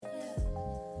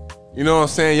You know what I'm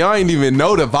saying? Y'all ain't even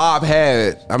know the pod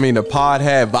had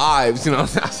vibes. You know what I'm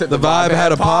saying? I said the vibe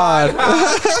had a pod. The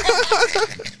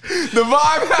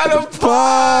vibe had a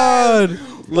pod.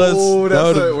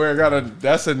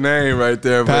 That's a name right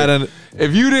there. But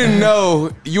if you didn't know,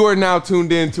 you are now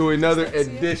tuned in to another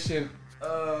edition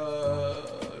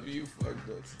of You Fucked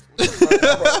Us.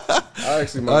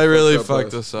 I really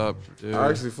fucked us up, dude. I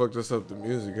actually fucked us up the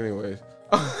music anyways.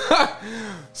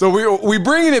 So we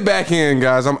bringing it back in,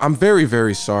 guys. I'm very,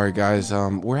 very sorry, guys.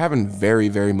 We're having very,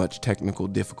 very much technical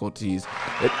difficulties.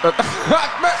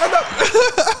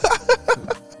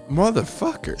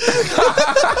 Motherfucker.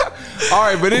 All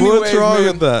right, but anyways, what's wrong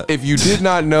with that? If you did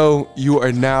not know, you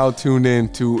are now tuned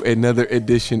in to another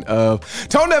edition of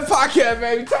Tone That Podcast,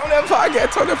 baby. Tone That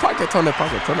Podcast. Tone That Podcast. Tone That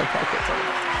Podcast. Tone That Podcast. Tone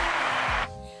That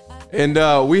Podcast. And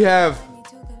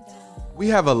we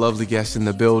have a lovely guest in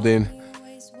the building.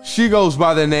 She goes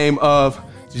by the name of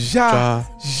Zha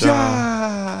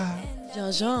Zha.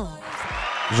 Zha Zha.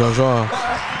 Zha Zha.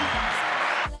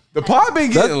 The pod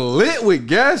been getting lit with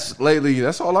guests lately.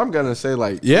 That's all I'm gonna say.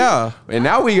 Like, yeah. And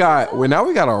now we got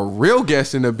a real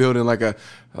guest in the building, like a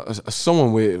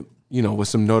someone with, you know, with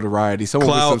some notoriety,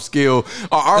 someone with some skill.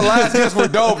 Our last guests were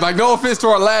dope. Like, no offense to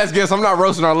our last guests. I'm not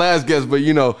roasting our last guests, but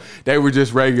you know, they were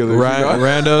just regulars.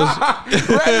 Randos.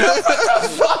 Randos. What the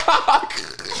fuck?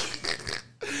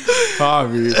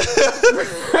 Javi.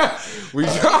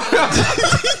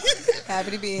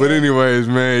 Happy to be here. But anyways,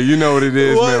 man, you know what it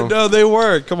is, man. No, they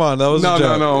were. Come on, that was a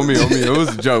joke. No, on me. It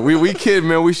was a joke. We kid,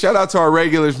 man. We shout out to our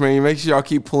regulars, man. Make sure y'all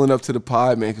keep pulling up to the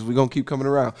pod, man, because we're going to keep coming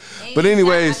around. Hey, but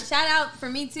anyways. Shout out for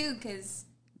me, too, because...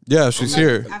 Yeah, she's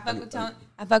here. I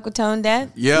fuck with Tone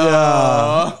Deaf.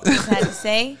 Yeah. Just had to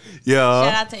say. Yeah.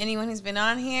 Shout out to anyone who's been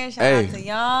on here. Shout out to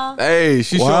y'all. Hey,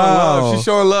 she's showing love. She's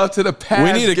showing love to the past.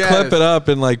 We need to clip it up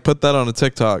and like put that on a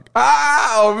TikTok.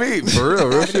 Oh, me. For real.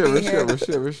 Real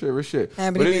shit.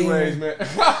 Happy But to be anyways, here. man.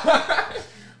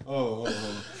 All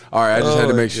right, I just had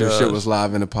to make sure shit was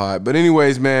live in the pod. But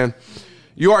anyways, man,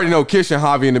 you already know Kish and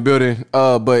Javi in the building.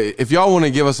 But if y'all want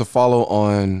to give us a follow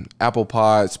on Apple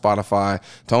Pod, Spotify,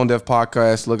 Tone Deaf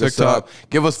Podcast, look us up.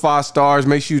 Give us 5 stars.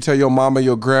 Make sure you tell your mama,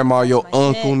 your grandma, your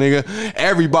uncle, nigga,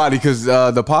 everybody, because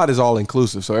the pod is all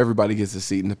inclusive, so everybody gets a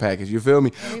seat in the package. You feel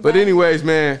me? Everybody. But anyways,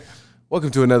 man,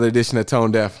 welcome to another edition of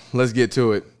Tone Deaf. Let's get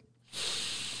to it.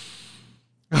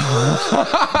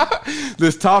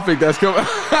 This topic that's coming.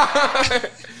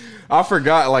 I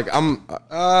forgot. Like,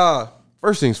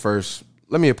 first things first.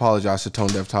 Let me apologize to Tone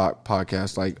Deaf Talk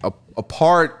Podcast. Like, a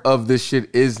part of this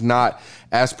shit is not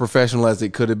as professional as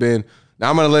it could have been. Now,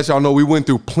 I'm going to let y'all know we went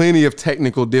through plenty of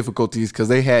technical difficulties because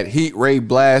they had heat ray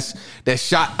blasts that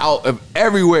shot out of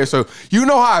everywhere. So, you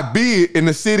know how I be in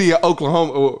the city of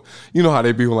Oklahoma. You know how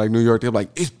they be in, like, New York. They're like,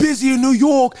 it's busy in New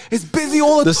York. It's busy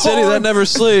all the time. The city that never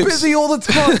sleeps. It's busy all the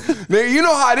time. Man, you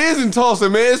know how it is in Tulsa,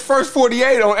 man. It's first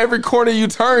 48 on every corner you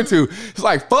turn to. It's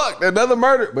like, fuck, another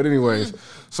murder. But anyways,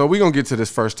 so we going to get to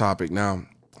this first topic now.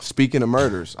 Speaking of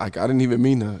murders, like, I didn't even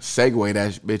mean to segue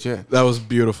that bitch in. That was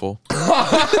beautiful.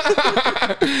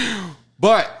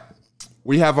 But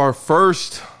we have our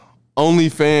first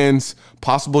OnlyFans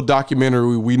possible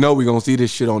documentary. We know we're going to see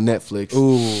this shit on Netflix.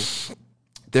 Ooh.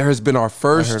 There has been our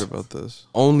first I heard about this.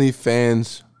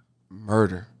 OnlyFans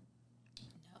murder.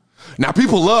 Now,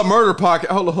 people love murder podcast.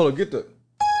 Hold on. Get the...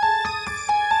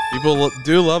 People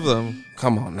do love them.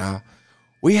 Come on now.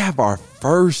 We have our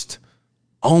first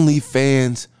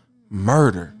OnlyFans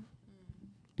murder.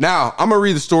 Now, I'm going to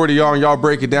read the story to y'all and y'all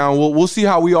break it down. We'll see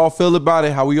how we all feel about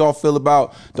it, how we all feel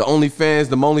about the OnlyFans,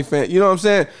 the MonlyFans. You know what I'm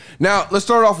saying? Now, let's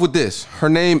start off with this. Her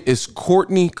name is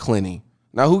Courtney Clenny.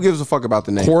 Now, who gives a fuck about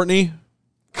the name? Courtney?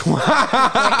 All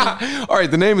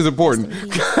right, the name is important.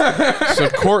 So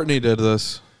Courtney did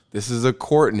this. This is a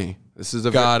Courtney.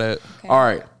 Got it. Okay. All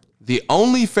right. The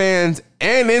OnlyFans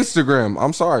and Instagram.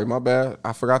 I'm sorry, my bad.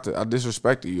 I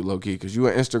disrespected you, low-key, because you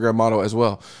an Instagram model as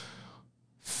well.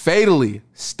 Fatally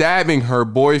stabbing her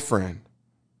boyfriend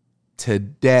to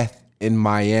death in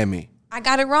Miami. I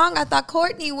got it wrong. I thought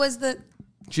Courtney was the...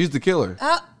 She's the killer.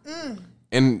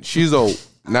 And she's a...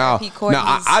 Now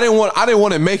I didn't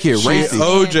want to make it racy. She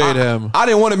OJ'd him. I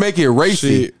didn't want to make it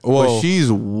racy, but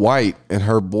she's white and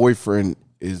her boyfriend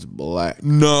is black.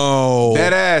 No.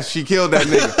 That ass, she killed that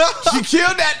nigga. She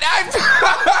killed that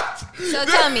knife. So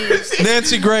tell me.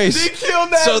 Nancy Grace. She killed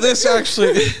that So this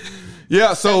actually...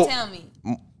 Yeah, so... Tell me.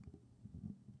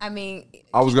 I mean...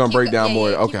 I was going to break down more.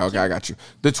 Okay, I got you.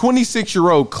 The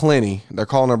 26-year-old Clenny, they're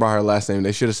calling her by her last name.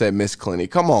 They should have said Miss Clenny.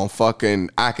 Come on,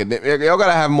 fucking academic. Y'all got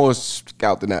to have more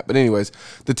scout than that. But anyways,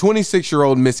 the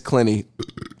 26-year-old Miss Clenny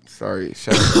Sorry.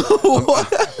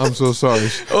 I'm so sorry.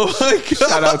 Oh my god!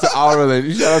 Shout out to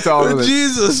Alderland.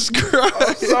 Jesus Christ!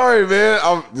 I'm sorry, man.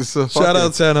 Shout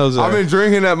out San Jose. I've been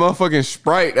drinking that motherfucking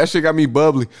Sprite. That shit got me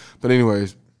bubbly. But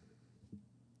anyways,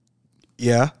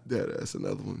 yeah, that's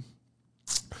another one.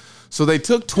 So they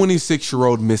took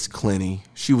 26-year-old Miss Clenny.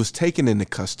 She was taken into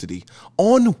custody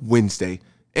on Wednesday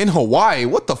in Hawaii.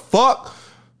 What the fuck?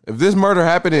 If this murder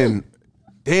happened in...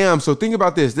 Damn, so think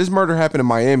about this. This murder happened in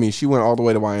Miami. She went all the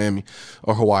way to Miami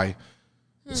or Hawaii.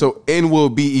 So, and will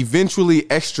be eventually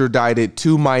extradited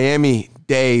to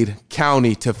Miami-Dade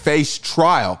County to face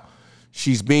trial.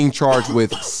 She's being charged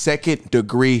with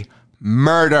second-degree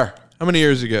murder. How many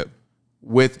years you get?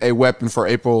 With a weapon for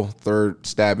April 3rd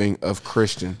stabbing of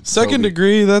Christian Second Toby.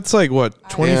 degree, that's like what,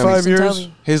 25 years?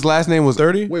 Toby. His last name was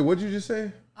 30? Wait, what did you just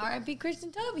say? R.I.P.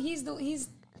 Christian Toby. He's.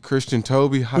 Christian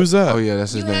Toby. Who's that? Oh yeah,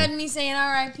 that's his You had name. me saying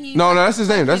R.I.P. No, that's his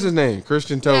name. That's his name.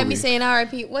 Christian You Toby. had me saying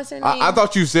R.I.P. What's her name? I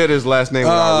thought you said his last name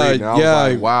without reading. I was yeah.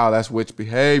 like, wow, that's witch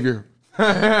behavior.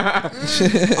 But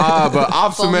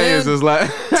Opsame is his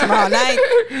last. Tomorrow night.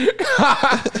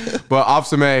 But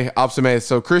Opsame.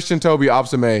 So Christian Toby,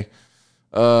 Opsame.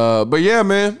 But yeah,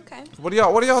 man. Okay. What do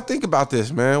y'all think about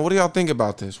this, man? What do y'all think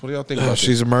about this?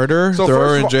 She's a murderer? So Throw first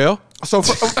her of in all- jail?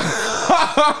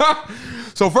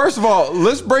 So first of all,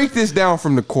 let's break this down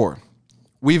from the core.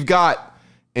 We've got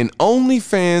an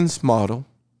OnlyFans model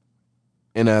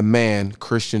and a man,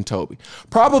 Christian Toby.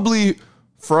 Probably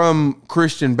from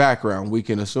Christian background, we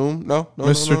can assume. No,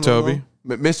 Mr. Toby.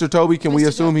 Mr. Toby, can we Mr.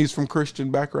 assume Toby. he's from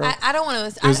Christian background? I don't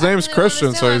want to. His name's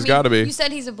Christian, so he's gotta be. You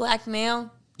said he's a black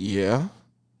male. Yeah.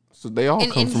 So they all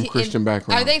come from Christian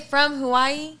background. Are they from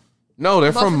Hawaii? No,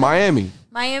 they're Both from of them? Miami.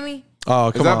 Miami? Oh,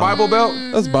 Is come that on. Bible Belt?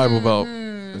 That's Bible Belt.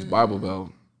 It's Bible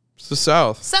Belt. It's the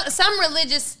South. Some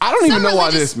religious. I don't even some know why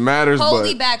religious this matters,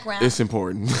 holy but background. it's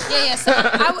important. Yeah. So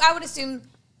I would assume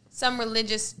some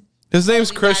religious. His name's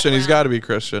Holy Christian. He's background. got to be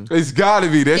Christian. It's got to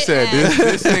be. They said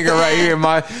this nigga right here,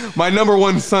 my number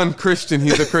one son, Christian.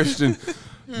 He's a Christian.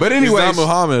 But He's anyway, not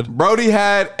Muhammad. Brody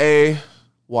had a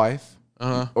wife.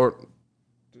 Uh-huh. Or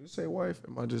did it say wife?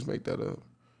 Am I just make that up?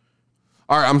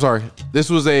 All right, I'm sorry. This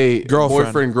was a Girlfriend.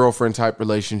 boyfriend-girlfriend type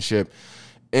relationship.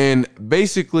 And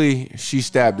basically, she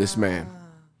stabbed this man.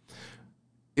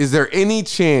 Is there any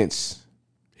chance...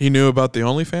 He knew about the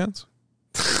OnlyFans?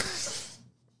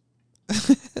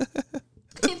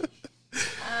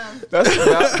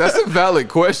 That's a valid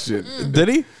question. Did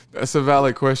he? That's a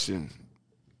valid question.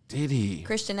 Did he?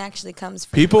 Christian actually comes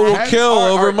from. People will black. kill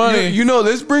over money. You know,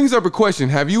 this brings up a question.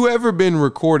 Have you ever been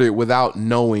recorded without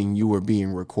knowing you were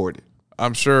being recorded?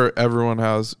 I'm sure everyone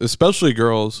has, especially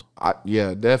girls.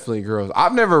 Yeah, definitely girls.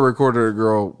 I've never recorded a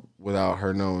girl without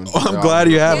her knowing. I'm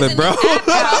glad you haven't, bro.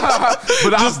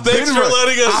 But Just thanks for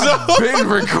letting us know. I've been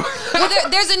recorded. Well,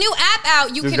 there's a new app out.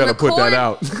 You Just can gotta record. put that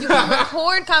out. You can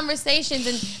record conversations,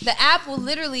 and the app will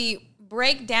literally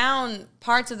break down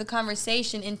parts of the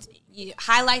conversation and you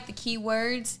highlight the key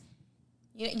words.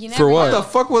 You never For what? know. How the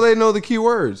fuck will they know the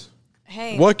keywords?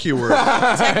 Hey, What keyword?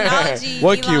 technology?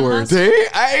 What Elon keywords?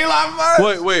 Musk. Hey, Elon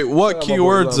Musk. Wait, what my boy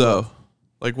keywords Zha Zha. though?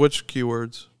 Like which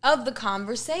keywords? Of the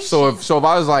conversation. So if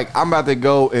I was like, I'm about to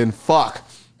go and fuck.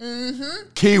 Mm-hmm.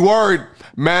 Keyword.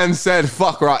 Man said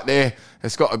fuck right there.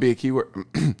 It's got to be a keyword.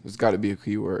 It's got to be a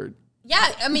keyword. Yeah,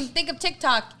 I mean, think of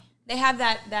TikTok. They have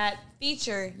that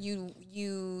feature.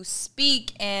 You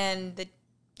speak and the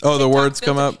Oh, the TikTok words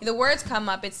come filter- up? The words come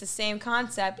up. It's the same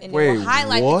concept, and it Wait, will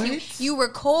highlight. what? You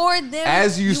record them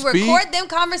As you speak? record them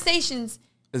conversations,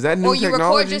 Is that new or you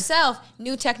technology? record yourself.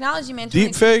 New technology, man.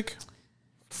 Deep fake?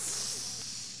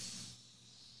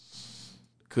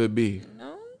 Could be.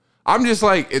 No. I'm just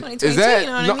like, is 2022, that? you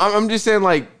know what No, I mean? I'm just saying,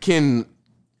 like, can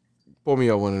pull me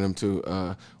up one of them too.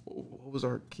 What was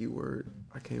our keyword?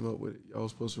 I came up with it. Y'all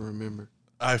was supposed to remember.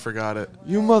 I forgot it.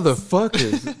 You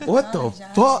motherfuckers! What the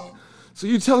fuck? So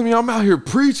you telling me I'm out here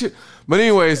preaching? But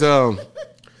anyways,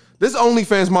 this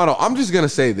OnlyFans model. I'm just gonna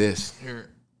say this.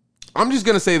 I'm just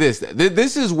gonna say this.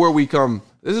 This is where we come.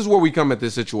 This is where we come at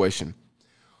this situation.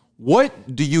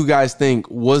 What do you guys think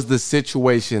was the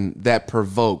situation that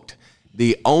provoked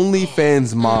the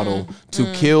OnlyFans model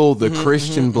to kill the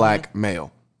Christian black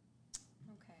male?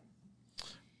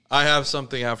 I have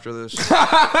something after this.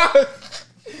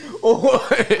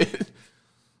 What?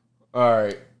 All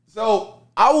right. So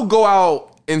I will go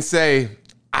out and say,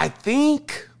 I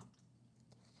think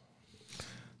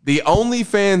the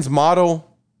OnlyFans model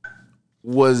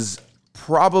was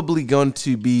probably going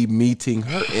to be meeting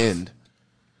her end.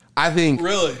 I think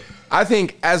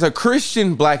as a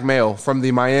Christian black male from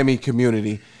the Miami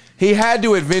community, he had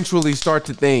to eventually start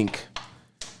to think,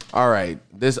 all right,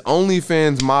 this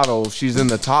OnlyFans model, she's in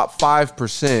the top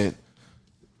 5%.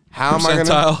 How am I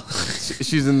gonna?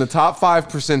 She's in the top 5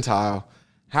 percentile.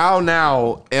 How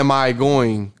now am I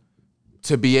going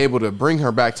to be able to bring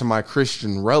her back to my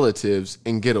Christian relatives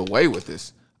and get away with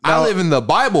this? Now, I live in the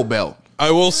Bible Belt.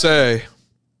 I will say,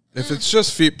 if it's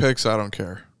just feet pics, I don't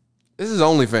care. This is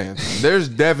OnlyFans. There's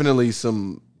definitely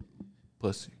some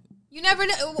pussy. You never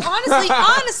know.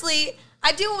 Honestly,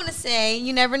 I do want to say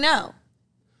you never know.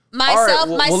 Myself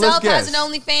has an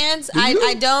OnlyFans.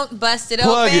 I don't bust it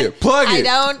open. Plug it. I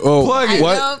don't.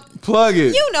 Plug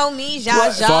it. You know me,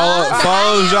 Zha Zha.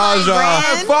 Follow Zha Zha.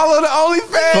 Follow the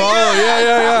OnlyFans.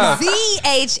 Yeah.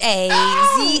 ZHA.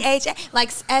 Like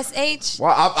SH.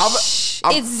 Well,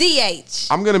 It's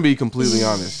ZH. I'm going to be completely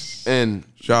honest. And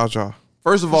Zha Zha.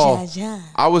 First of all, Zha Zha.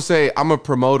 I would say I'm a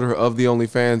promoter of the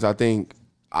OnlyFans. I think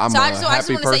I'm a happy person of it. I just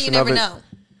want to say you never know.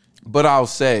 But I'll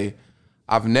say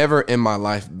I've never in my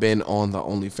life been on the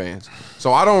OnlyFans.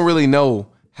 So I don't really know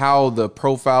how the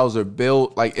profiles are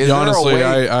built. Like, Honestly,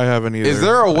 I haven't either. Is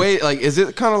there a way, like, is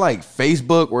it kind of like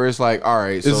Facebook where it's like, all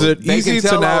right, so is it they easy can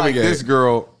tell to navigate? Like, this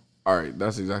girl, all right,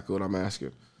 that's exactly what I'm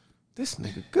asking. This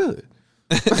nigga good.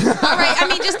 All right, I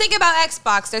mean, just think about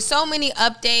Xbox. There's so many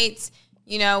updates.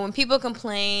 You know, when people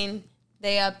complain,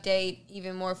 they update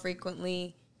even more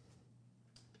frequently.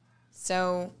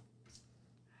 So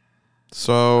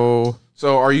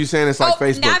are you saying it's like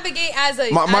Facebook? Navigate as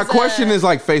a. My question is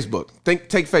like Facebook. Take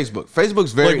Facebook.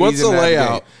 Facebook's very what's easy the to navigate.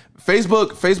 layout?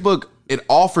 Facebook, it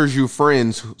offers you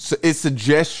friends. It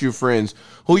suggests you friends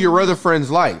who your other friends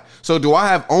like. So do I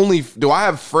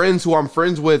have friends who I'm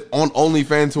friends with on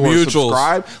OnlyFans who are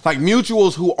subscribed? Like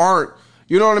mutuals who aren't.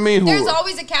 You know what I mean? There's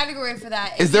always a category for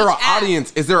that. Is there an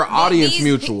audience? Is there an audience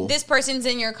mutual? This person's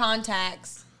in your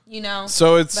contacts. You know,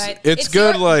 so it's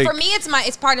good. Like for me,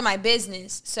 it's part of my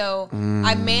business, so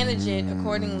I manage it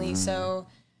accordingly. So,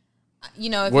 you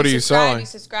know, if what you are you selling? You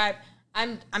subscribe.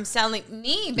 I'm selling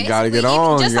me. Basically, you gotta get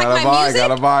on. Just you like gotta my music.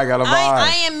 Gotta buy.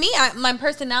 I am me. My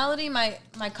personality, my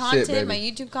content, Shit, my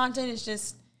YouTube content is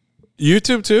just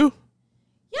YouTube too.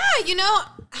 Yeah, you know,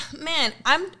 man,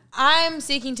 I'm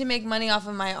seeking to make money off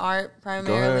of my art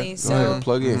primarily. Go ahead.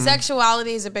 Plug in.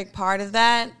 Sexuality is a big part of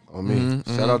that. I mean,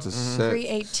 shout out to sex.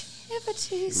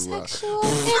 Creativity, sexual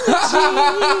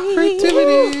energy.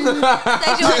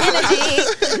 Sexual energy.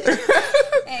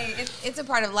 Hey, it's a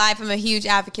part of life. I'm a huge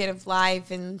advocate of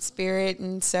life and spirit,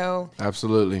 and so.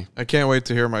 Absolutely. I can't wait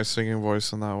to hear my singing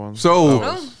voice on that one.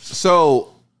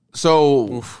 So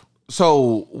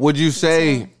would you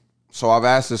say, so I've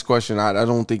asked this question, I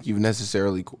don't think you've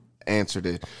necessarily answered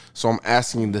it. So I'm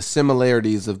asking the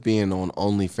similarities of being on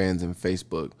OnlyFans and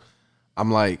Facebook. I'm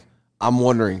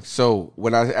wondering, so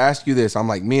when I ask you this, I'm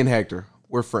like, me and Hector,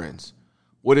 we're friends.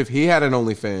 What if he had an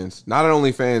OnlyFans, not an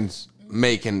OnlyFans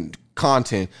making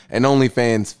content, an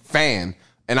OnlyFans fan,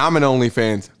 and I'm an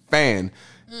OnlyFans fan,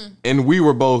 and we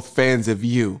were both fans of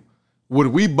you? Would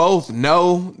we both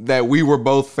know that we were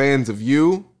both fans of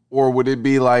you? Or would it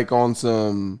be like on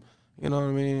some, you know what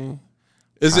I mean?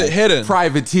 Is it hidden?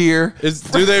 Privateer.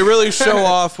 Do they really show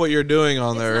off what you're doing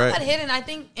on there, It's right? not hidden. I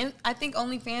think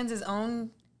OnlyFans is owned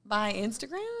by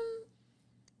Instagram.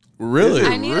 Really?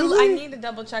 I need to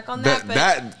double check on that.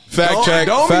 Fact check.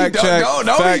 Don't be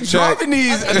dropping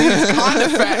these kind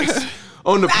of facts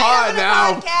on the pod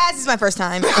now. Podcast. This is my first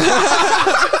time.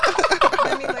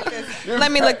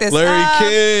 Let me look this. Larry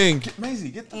King.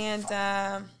 Maisie, get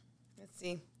the Let's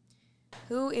see.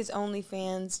 Who is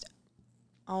OnlyFans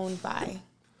owned by?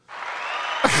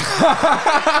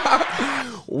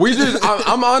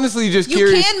 I'm honestly just you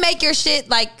curious. You can make your shit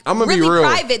like I'm gonna really be real.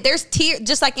 private. There's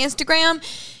just like Instagram.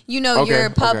 You know, you're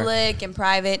public and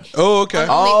private. Oh, okay.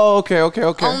 Okay.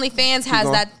 OnlyFans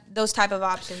has those type of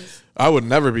options. I would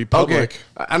never be public.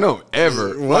 Okay. I know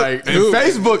ever. What? Like in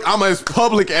Facebook, I'm as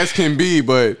public as can be,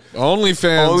 but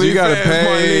OnlyFans, you gotta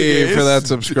pay for that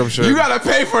subscription. You gotta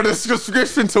pay for the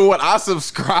subscription to what I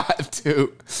subscribe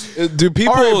to. Do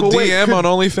people DM on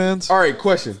OnlyFans? All right,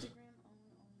 question.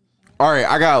 All right,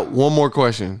 I got one more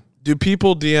question. Do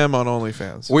people DM on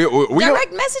OnlyFans? We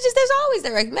direct messages. There's always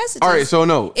direct messages. All right, so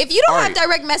no. If you don't have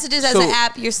direct messages as an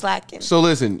app, you're slacking. So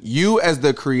listen, you as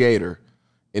the creator,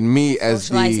 and me as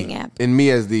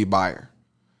the buyer.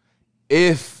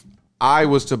 If I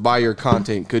was to buy your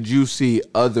content, could you see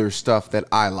other stuff that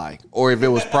I like? Or if it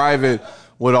was private,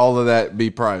 would all of that be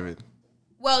private?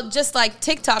 Well, just like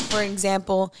TikTok, for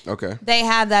example. Okay. They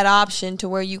have that option to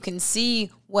where you can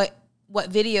see what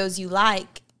videos you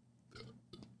like.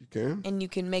 can? and you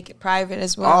can make it private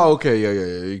as well. Oh, okay. Yeah.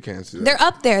 You can't see that. They're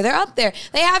up there.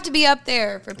 They have to be up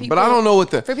there for people. But I don't know what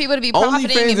for people to be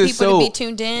profiting and people to be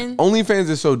tuned in. OnlyFans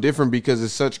is so different because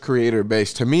it's such creator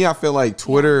based. To me, I feel like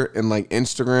Twitter and like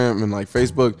Instagram and like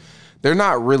Facebook, they're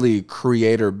not really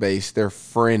creator based. They're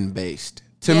friend based.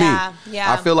 To me,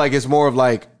 yeah. I feel like it's more of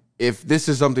like if this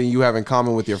is something you have in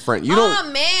common with your friend. You don't.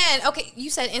 Oh man. Okay,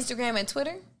 you said Instagram and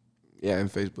Twitter. Yeah, and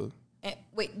Facebook.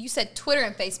 Wait, you said Twitter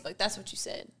and Facebook. That's what you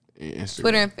said. Yeah, Instagram.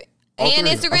 Twitter and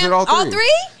Instagram. I said all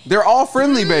three. They're all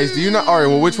friendly based. Do you not? All right.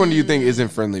 Well, which one do you think isn't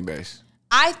friendly based?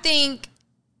 I think.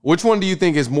 Which one do you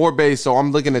think is more based? So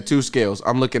I'm looking at two scales.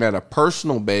 I'm looking at a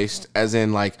personal based, as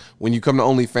in like when you come to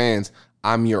OnlyFans,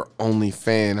 I'm your only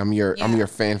fan. I'm your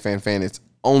fan. It's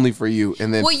only for you.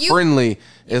 And then friendly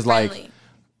is like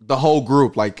the whole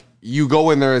group. Like you go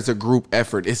in there as a group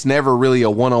effort. It's never really a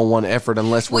one-on-one effort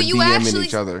unless we're DMing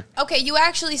each other. Okay, you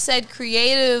actually said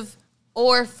creative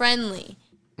or friendly,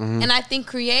 and I think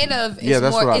creative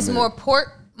is more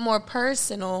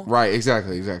personal. Right.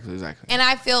 Exactly. And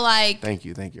I feel like thank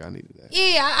you. I needed that.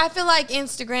 Yeah, I feel like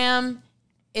Instagram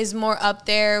is more up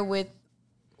there with.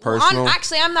 Personal.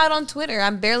 Actually, I'm not on Twitter.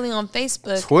 I'm barely on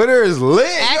Facebook. Twitter is lit.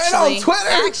 Actually, on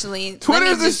Twitter.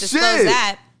 Twitter's the shit.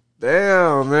 That.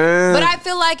 Damn, man. But I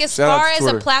feel like as far as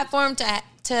a platform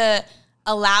to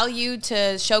allow you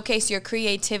to showcase your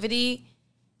creativity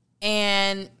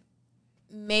and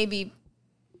maybe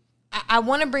I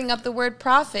want to bring up the word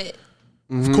profit.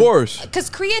 Of course. Because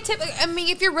creativity, I mean,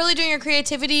 if you're really doing your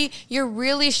creativity, you're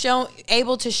really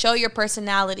able to show your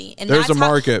personality. And there's a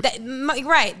market.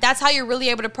 Right. That's how you're really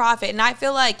able to profit. And I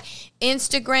feel like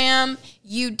Instagram,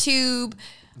 YouTube,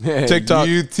 TikTok,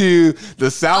 YouTube, the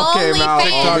South came out.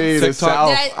 The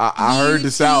South. I heard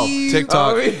the South.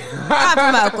 TikTok. I'm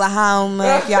from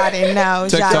Oklahoma. If y'all didn't know,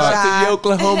 TikTok. Zha Zha. To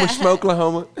Oklahoma,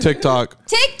 Smoklahoma. TikTok.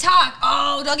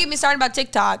 Oh, don't get me started about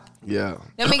TikTok. Yeah.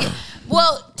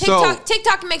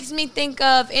 TikTok makes me think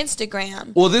of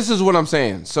Instagram. Well, this is what I'm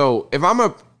saying. So if I'm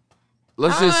I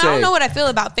don't know what I feel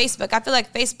about Facebook. I feel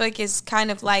like Facebook is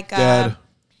kind of like dead.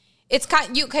 It's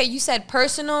kind. You said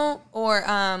personal or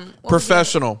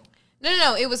professional.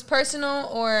 No. It was personal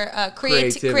or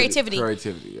creativity.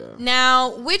 Creativity. Yeah.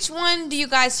 Now, which one do you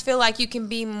guys feel like you can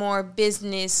be more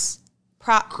business?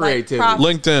 Creativity.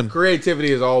 LinkedIn.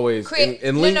 Creativity is always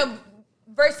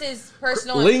versus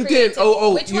personal.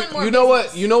 LinkedIn. Which one more you know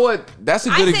business? what? You know what? That's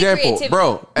a good example,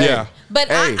 bro. Yeah. But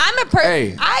I'm a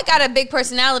person. I got a big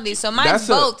personality, so mine's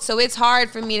both. So it's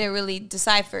hard for me to really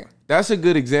decipher. That's a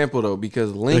good example though,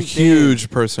 because LinkedIn, a huge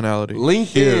personality.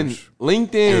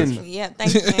 LinkedIn. Yeah,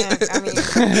 thank you. I mean,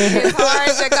 it's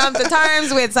hard to come to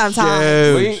terms with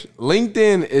sometimes.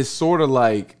 LinkedIn is sort of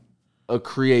like a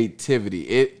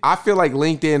creativity. I feel like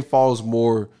LinkedIn falls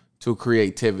more to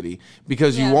creativity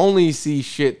because you only see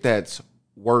shit that's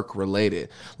work related.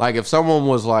 Like if someone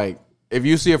was like, if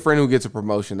you see a friend who gets a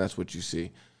promotion, that's what you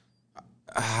see.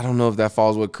 I don't know if that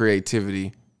falls with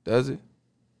creativity. Does it?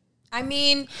 I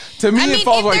mean, it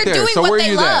falls right there. So where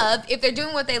you at? If they're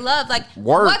doing what they love, like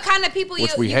work, what kind of people you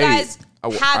guys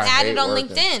have added on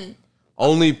LinkedIn?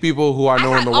 Only people who I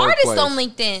know in the workplace. Artists on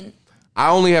LinkedIn. I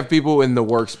only have people in the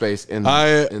workspace.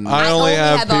 I only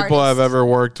have people I've ever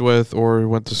worked with or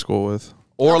went to school with.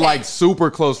 Or like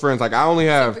super close friends. Like I only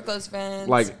have super close friends.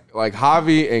 Like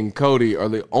Javi and Cody are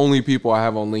the only people I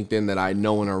have on LinkedIn that I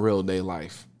know in a real day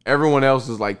life. Everyone else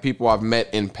is like people I've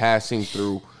met in passing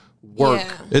through work.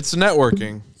 Yeah. It's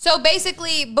networking. So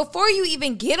basically, before you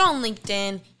even get on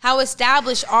LinkedIn, how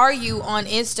established are you on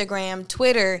Instagram,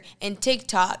 Twitter, and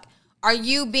TikTok? Are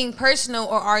you being personal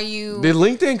or are you... Did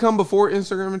LinkedIn come before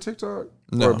Instagram and TikTok?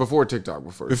 No. Or before TikTok?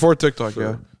 Before TikTok,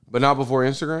 yeah. But not before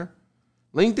Instagram?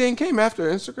 LinkedIn came after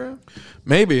Instagram?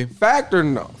 Maybe. Fact or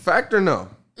no? Fact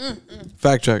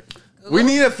Fact check. We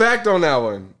need a fact on that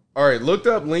one. All right, looked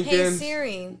up LinkedIn. Hey,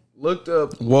 Siri. Looked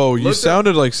up... Whoa, you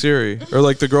sounded like Siri. Or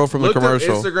like the girl from the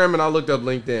commercial. Looked up Instagram and I looked up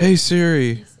LinkedIn. Hey,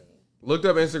 Siri. Looked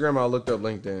up Instagram and I looked up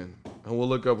LinkedIn. And we'll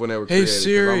look up when they were created. Hey,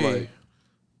 Siri.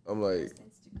 I'm like...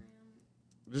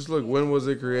 Just look, when was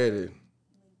it created?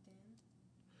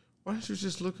 Why don't you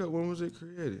just look up when was it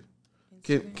created?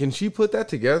 Can she put that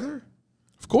together?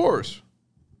 Of course.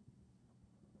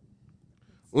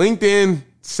 LinkedIn,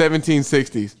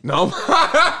 1760s. No.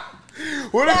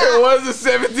 What if it was the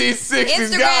 1760s?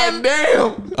 Instagram. God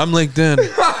damn. I'm LinkedIn.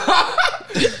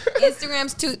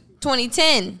 Instagram's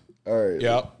 2010. All right.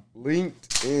 Yep.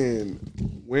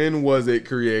 LinkedIn. When was it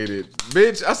created?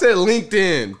 Bitch, I said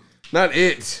LinkedIn, not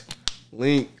it.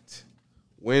 Linked.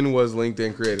 When was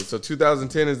LinkedIn created? So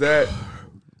 2010 is that?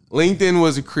 LinkedIn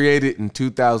was created in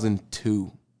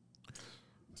 2002.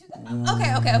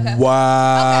 Okay.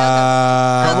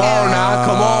 Wow.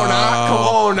 Come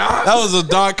on now. That was a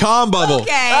 .com bubble.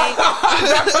 Okay.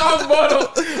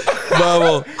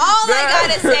 Bubble. All I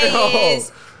gotta say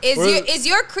is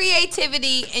your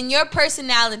creativity and your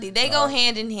personality. They go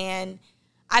hand in hand.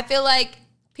 I feel like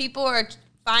people are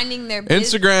finding their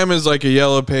Instagram is like a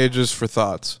yellow pages for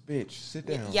thoughts. Bitch, sit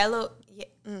down. Yellow.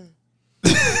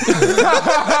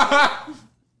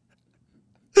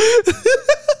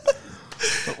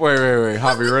 Wait.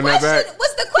 Javi, run that back.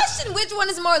 What's the question? Which one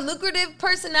is more lucrative,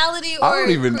 personality or I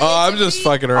don't even. I'm just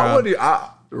fucking around.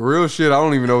 Real shit, I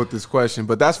don't even know what this question,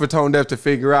 but that's for Tone Deaf to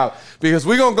figure out. Because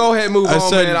we're going to go ahead and move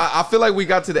on, man. I feel like we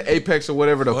got to the apex or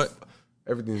whatever.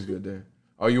 Everything's good there.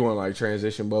 Oh, you want like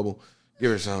transition bubble?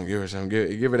 Give her some. Give her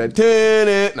that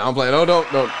 10. No, I'm playing. No.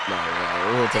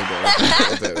 We won't take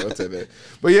that. We'll take that.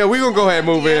 But yeah, we're going to go ahead and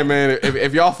move in, man.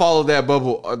 If y'all follow that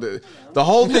bubble, the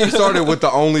whole thing started with the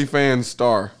OnlyFans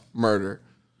star murder.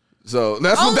 So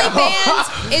that's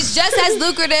OnlyFans is just as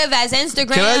lucrative as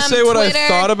Instagram. Can I say what Twitter, I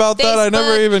thought about Facebook. that? I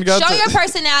never even got Show your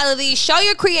personality, show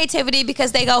your creativity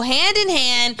because they go hand in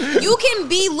hand. You can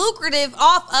be lucrative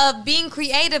off of being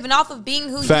creative and off of being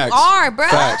who you are, bro.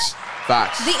 Facts.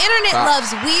 The internet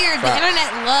loves weird. The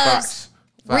internet loves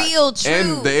real, true.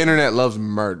 And the internet loves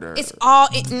murder. It's all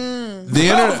the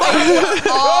internet.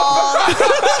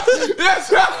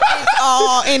 It's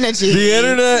all energy. The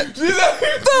internet.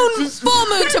 Full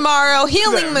moon tomorrow.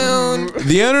 Healing moon.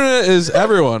 The internet is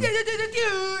everyone.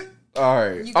 All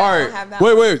right.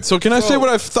 Wait. So can I say what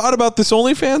I've thought about this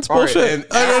OnlyFans bullshit?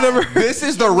 This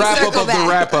is the wrap up of the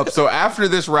wrap up. So after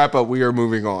this wrap up, we are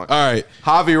moving on. All right.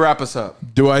 Javi, wrap us up.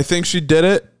 Do I think she did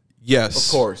it? Yes.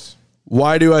 Of course.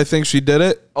 Why do I think she did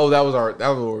it? Oh, that was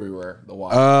where we were. The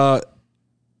why.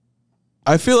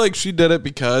 I feel like she did it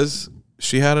because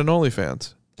she had an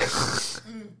OnlyFans.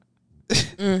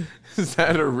 Is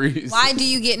that a reason? Why do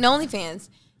you get an OnlyFans?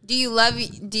 Do you love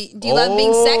do you love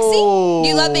being sexy? Do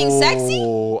you love being sexy?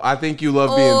 I think you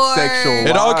love being sexual.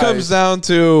 It all comes down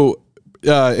to,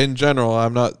 in general,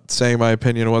 I'm not saying my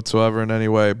opinion whatsoever in any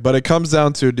way, but it comes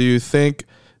down to, do you think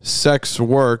sex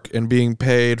work and being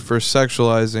paid for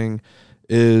sexualizing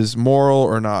is moral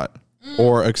or not?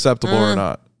 Or acceptable or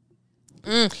not?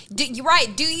 You're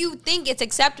right. Do you think it's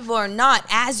acceptable or not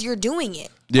as you're doing it?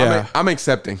 Yeah. I'm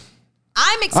accepting.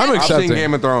 I'm accepting. I've seen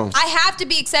Game of Thrones. I have to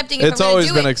be accepting if It's I'm always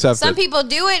do been it. accepted. Some people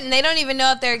do it and they don't even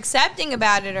know if they're accepting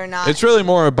about it or not. It's really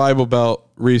more a Bible Belt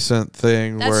recent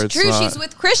thing. That's where it's true. not. She's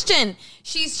with Christian.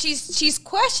 She's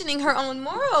questioning her own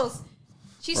morals.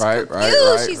 She's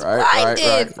confused. She's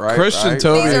blinded. Christian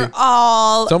Toby. These are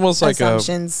all it's almost like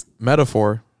assumptions. a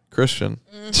metaphor. Christian.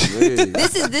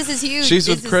 This is huge. She's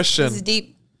with Christian. This is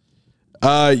deep.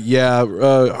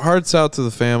 Hearts out to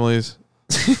the families.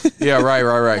 Yeah, right.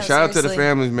 No, Shout out to the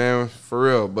families, man, for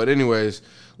real. But anyways,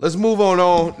 let's move on.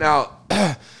 Now,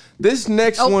 this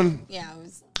next one. Yeah.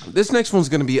 This next one's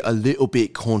gonna be a little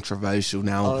bit controversial.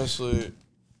 Now, Honestly,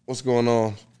 what's going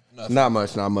on? Nothing. Not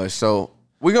much. So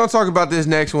we're gonna talk about this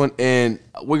next one, and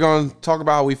we're gonna talk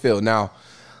about how we feel. Now,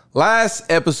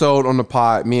 last episode on the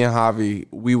pod, me and Javi,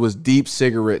 we was deep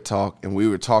cigarette talk, and we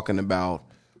were talking about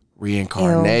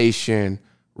reincarnation,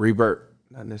 rebirth.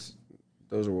 Not necessarily.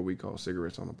 Those are what we call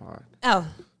cigarettes on the pod. Oh.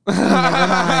 Never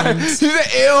mind. She's an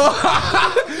ill.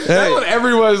 That's what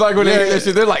everyone's like when they hear that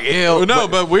shit. They're like ill. No,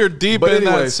 but we're deep in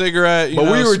that cigarette. We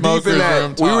were deep in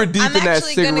that. We were deep in that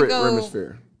cigarette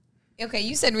hemisphere. Okay,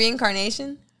 you said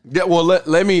reincarnation. Yeah. Well, let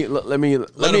me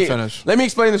finish. Let me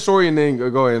explain the story and then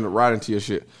go ahead and ride into your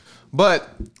shit. But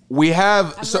we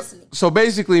have so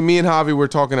basically, me and Javi were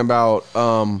talking about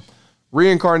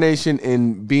reincarnation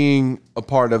and being a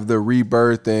part of the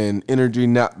rebirth and energy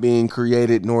not being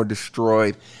created nor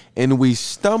destroyed. And we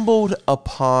stumbled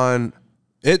upon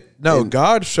it. No,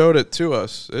 God showed it to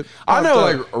us. I know,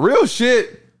 like real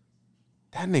shit.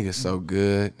 That nigga's so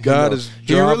good. God is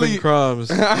dropping crumbs.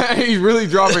 He's really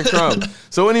dropping crumbs.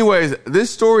 So anyways, this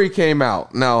story came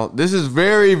out. Now, this is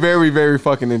very, very, very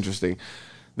fucking interesting.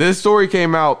 This story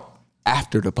came out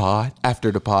after the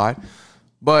pod.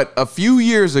 But a few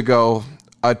years ago,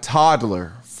 a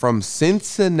toddler from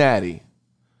Cincinnati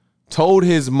told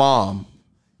his mom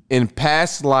in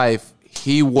past life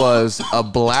he was a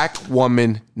black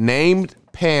woman named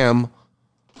Pam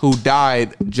who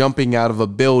died jumping out of a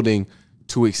building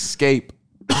to escape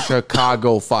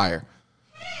Chicago fire.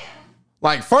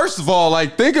 Like, first of all,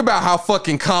 like, think about how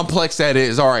fucking complex that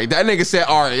is. All right, that nigga said,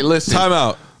 all right, listen. Time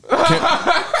out.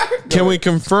 Can we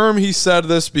confirm he said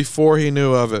this before he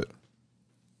knew of it?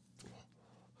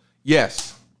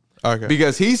 Yes. Okay.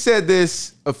 Because he said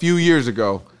this a few years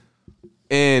ago,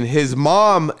 And his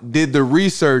mom did the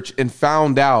research and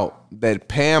found out that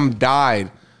Pam died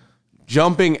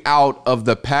jumping out of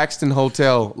the Paxton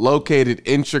Hotel located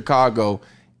in Chicago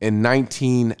in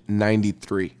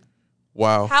 1993.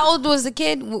 Wow. How old was the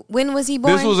kid? When was he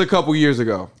born? This was a couple years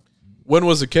ago. When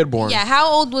was the kid born? Yeah, how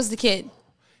old was the kid?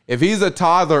 If he's a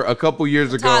toddler, a couple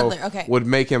years ago okay. would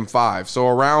make him 5. So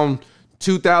around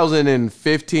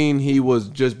 2015, he was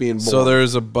just being born. So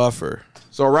there's a buffer.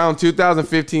 So around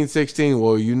 2015, 16,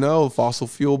 well, fossil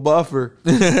fuel buffer.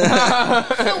 So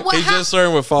what, He just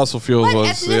learned what fossil fuels what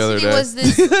was the other ethnicity day. was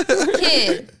this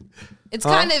kid? It's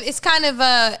kind of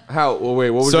How? Well, wait,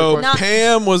 what was So your question?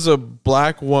 Pam was a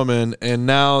black woman, and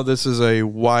now this is a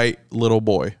white little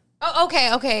boy. Oh,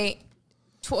 okay.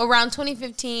 Around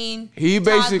 2015. He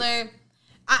basically- toddler.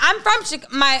 I'm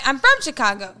from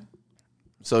Chicago.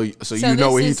 So you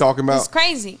know what he's talking about? It's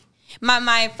crazy.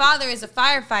 My father is a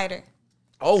firefighter.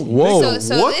 Oh, whoa!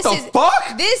 So what this the is,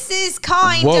 fuck? This is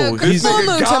kind Whoa, of he's- full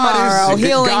moon tomorrow.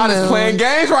 Healing God moon. is playing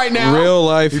games right now. Real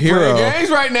life He's hero. playing games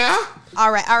right now.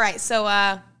 All right.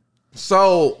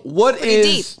 So what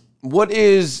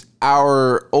is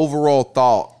our overall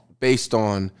thought based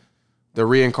on the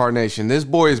reincarnation? This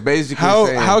boy is basically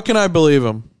saying, How can I believe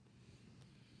him?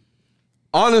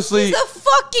 honestly, He's a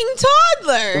fucking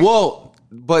toddler. well,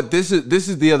 but this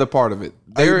is the other part of it.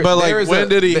 When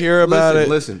did he hear about it?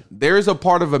 Listen, there is a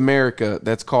part of America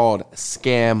that's called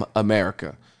Scam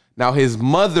America. Now, his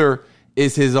mother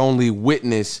is his only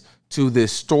witness to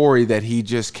this story that he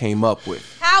just came up with.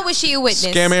 How was she a witness?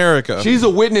 Scamerica. She's a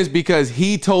witness because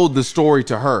he told the story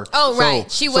to her. Oh, right.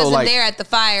 She wasn't like, there at the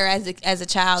fire as a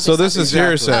child. So or this is something.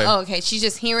 hearsay. Oh, okay. She's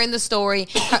just hearing the story.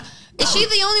 Is she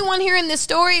the only one hearing this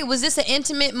story? Was this an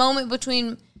intimate moment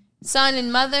between son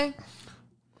and mother?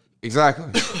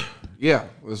 Exactly. Yeah,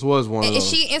 this was one of those. Is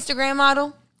she Instagram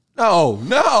model? No.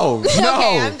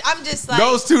 Okay, I'm just like,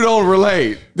 Those two don't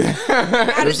relate. how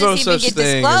did There's no this even such get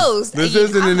thing. disclosed? This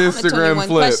isn't an I'm a Instagram 21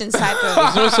 flip. questions type of.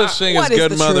 There's no such thing as What is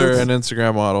good the mother truth? and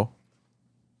Instagram model.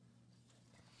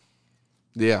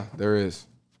 Yeah, there is.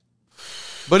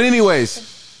 But anyways,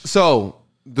 so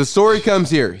the story comes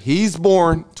here. He's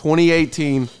born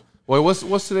 2018. Wait,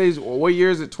 what year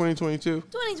is it? 2022?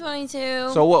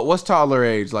 2022. So what's toddler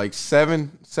age? Like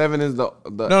 7? 7 is the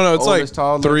No, it's like oldest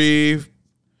toddler? 3,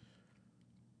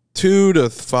 2 to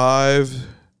 5.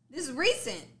 This is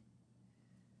recent.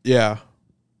 Yeah.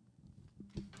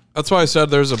 That's why I said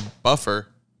there's a buffer.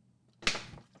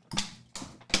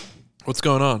 What's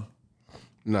going on?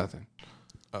 Nothing.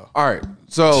 Oh. All right.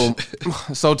 So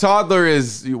toddler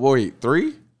is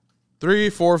 3? 3,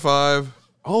 4, 5.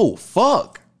 Oh,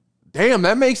 fuck. Damn,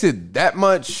 that makes it that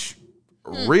much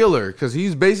realer because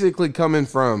he's basically coming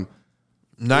from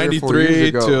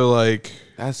 93 to like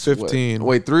that's 15.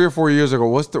 Wait, 3 or 4 years ago.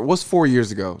 What's 4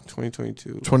 years ago?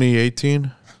 2022.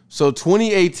 2018 So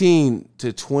 2018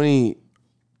 to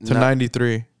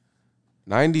 93.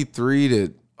 93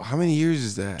 to how many years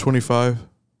is that? 25.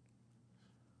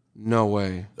 No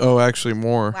way. Oh, actually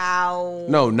more. Wow.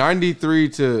 No, 93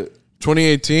 to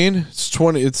 2018? It's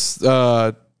 20. It's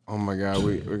oh my god,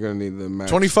 we're gonna need the math.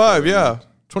 25, yeah.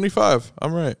 25.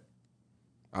 I'm right.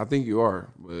 I think you are,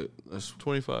 but that's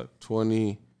 25.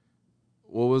 20.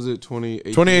 What was it?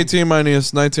 2018. 2018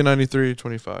 minus 1993,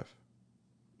 25.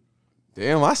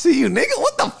 Damn, I see you, nigga.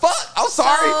 What the fuck?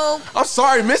 I'm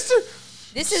sorry, mister.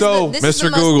 This is So, the most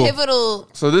Mr. Google. pivotal.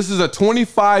 So this is a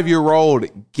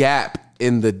 25-year-old gap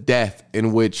in the death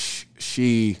in which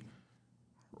she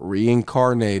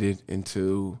reincarnated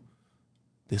into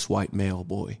this white male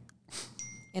boy.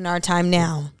 In our time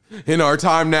now. In our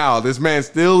time now, this man's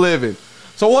still living.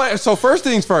 So what? So first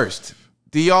things first.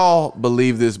 Do y'all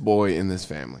believe this boy in this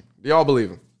family? Do y'all believe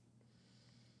him?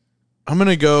 I'm going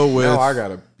to go with No, I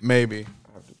gotta. maybe.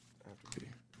 I have to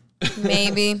pee.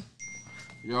 Maybe.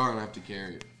 Y'all gonna have to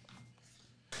carry it.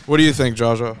 What do you think,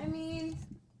 Zha Zha? I mean,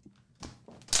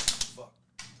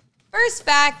 first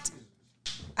fact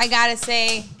I gotta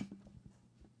say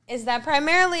is that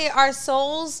primarily our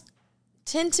souls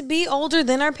tend to be older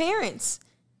than our parents.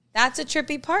 That's a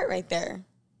trippy part right there.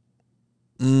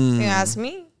 If you ask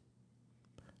me.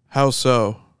 How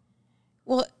so?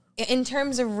 Well, in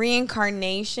terms of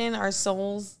reincarnation, our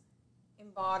souls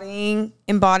embodying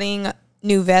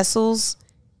new vessels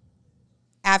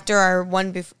after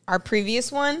our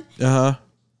previous one, Uh-huh.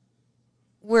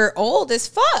 we're old as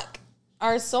fuck.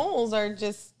 Our souls are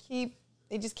just keep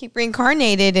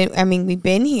reincarnated. And I mean, we've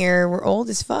been here. We're old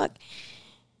as fuck.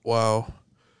 Wow.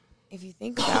 If you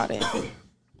think about it.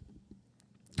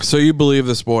 So you believe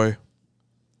this boy?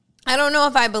 I don't know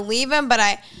if I believe him, but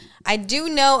I do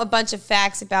know a bunch of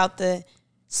facts about the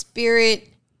spirit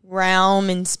realm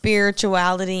and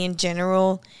spirituality in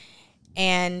general.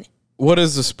 And what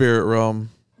is the spirit realm?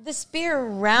 The spirit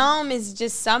realm is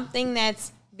just something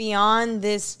that's beyond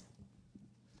this.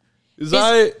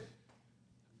 I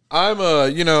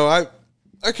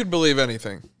could believe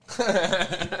anything.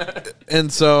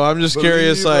 And so I'm just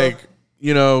curious,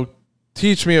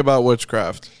 teach me about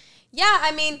witchcraft. Yeah,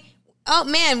 I mean, oh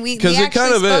man, we actually it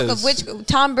kind of spoke of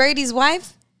Tom Brady's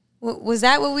wife. Was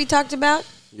that what we talked about?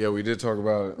 Yeah, we did talk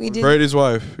about it. Brady's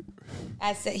wife.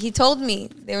 I said, he told me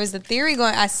there was a theory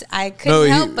going. I couldn't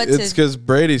help but it's because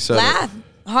Brady said laugh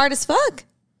hard as fuck.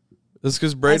 It's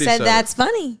because Brady said that's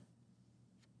funny.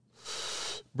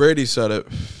 Brady said it.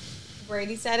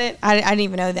 Brady said it? I didn't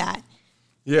even know that.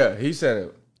 Yeah, he said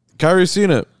it. Kyrie's seen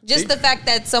it. Just the fact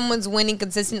that someone's winning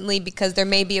consistently because there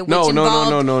may be a witch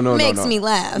involved makes me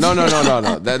laugh. No.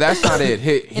 That's not it.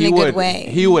 In a good way.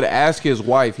 He would ask his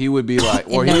wife. He would be like,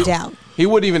 no doubt. He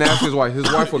wouldn't even ask his wife.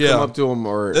 His wife would come up to him,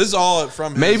 or this is all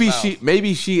from his mouth.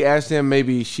 Maybe she asked him.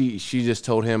 Maybe she just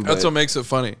told him. That's what makes it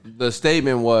funny. The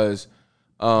statement was,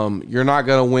 "You're not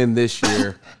gonna win this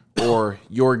year, or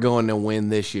you're going to win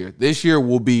this year. This year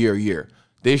will be your year.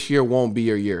 This year won't be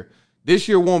your year. This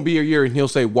year won't be your year." And he'll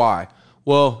say, "Why?"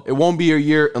 Well, it won't be your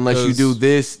year unless you do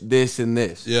this, this, and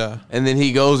this. Yeah. And then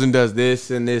he goes and does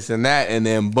this and this and that, and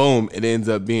then boom, it ends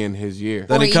up being his year.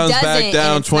 Then he comes back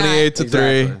down 28-3.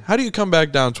 Exactly. How do you come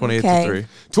back down 28-3?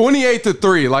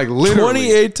 28-3, like literally.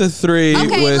 28-3.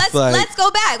 Okay, let's go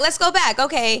back. Let's go back.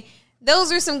 Okay,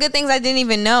 those are some good things I didn't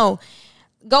even know.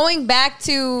 Going back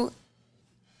to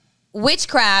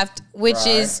witchcraft, which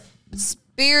is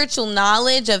spiritual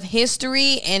knowledge of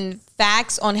history and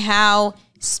facts on how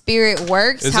spirit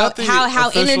works,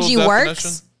 how energy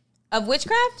works of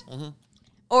witchcraft,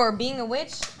 or being a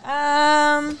witch.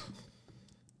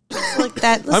 Let's look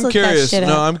that. I'm curious. That shit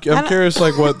up. I'm curious,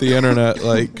 like what the internet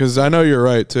because I know you're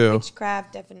right too.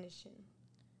 Witchcraft definition.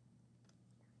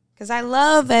 Because I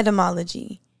love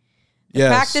etymology. The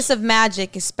practice of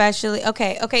magic, especially.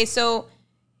 Okay. So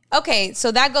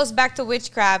that goes back to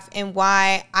witchcraft and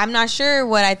why I'm not sure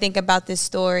what I think about this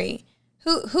story.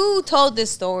 Who told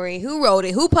this story? Who wrote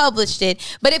it? Who published it?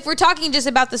 But if we're talking just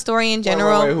about the story in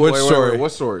general, What story?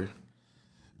 What story?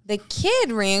 The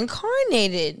kid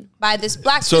reincarnated by this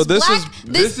black. So this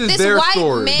is their white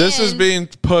story. Man, this is being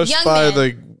pushed by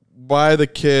the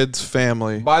kid's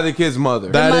family, by the kid's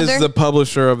mother. That is the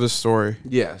publisher of the story.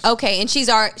 Yes. Okay, and she's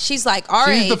like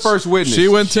our age. She's the first witness. She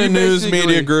went to a news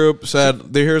media group, said,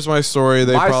 "Here's my story."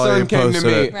 They probably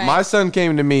posted it. Right. My son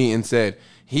came to me and said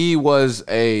he was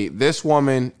this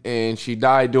woman and she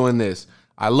died doing this.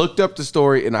 I looked up the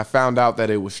story and I found out that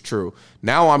it was true.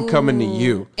 Now I'm coming to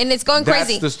you. And it's going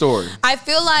crazy. That's the story. I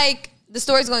feel like the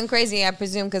story's going crazy, I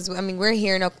presume, because, I mean, we're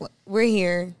here in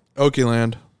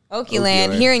Oakieland,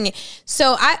 hearing it.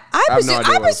 So I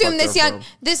presume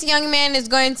this young man is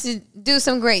going to do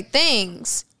some great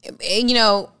things. This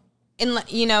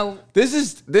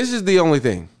is the only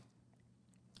thing.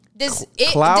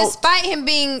 Despite him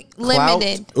being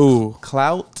limited.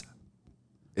 Clout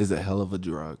is a hell of a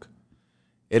drug.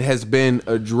 It has been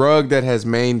a drug that has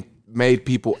made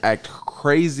people act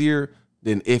crazier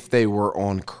than if they were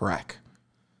on crack.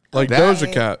 Like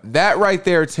Doja Cat. That right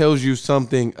there tells you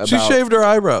something about... She shaved her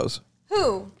eyebrows.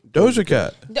 Who? Doja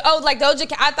Cat. Oh, like Doja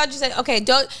Cat. I thought you said, okay,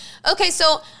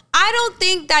 so I don't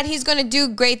think that he's going to do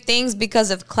great things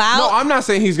because of clout. No, I'm not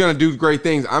saying he's going to do great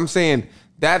things. I'm saying...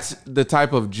 That's the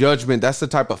type of judgment. That's the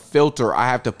type of filter I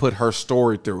have to put her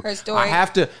story through. I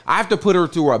have to put her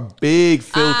through a big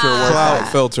filter. Clout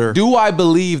filter. Do I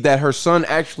believe that her son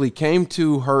actually came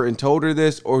to her and told her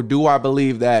this, or do I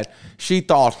believe that she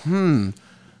thought,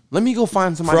 let me go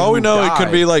find somebody? For all we know, it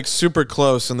could be like super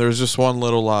close, and there's just one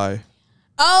little lie.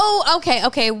 Oh,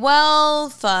 okay.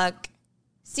 Well, fuck.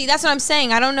 See, that's what I'm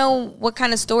saying. I don't know what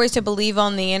kind of stories to believe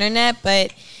on the internet,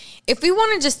 but. If we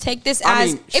want to just take this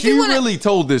she really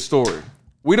told this story.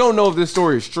 We don't know if this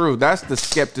story is true. That's the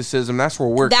skepticism. That's where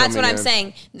we're coming in. That's what I'm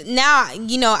saying. Now,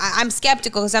 I'm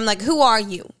skeptical because I'm like, who are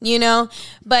you?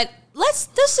 But let's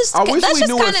just. I wish we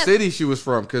knew what city she was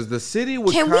from because the city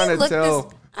would kind of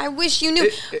tell. I wish you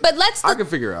knew. But I can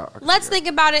figure out. Let's think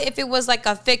about it if it was like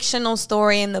a fictional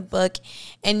story in the book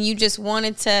and you just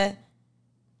wanted to,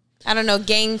 I don't know,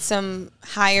 gain some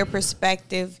higher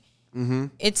perspective. Mm-hmm.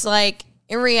 It's like,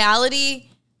 in reality,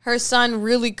 her son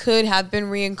really could have been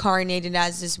reincarnated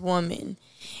as this woman.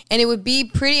 And it would be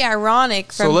pretty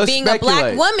ironic from being a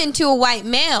black woman to a white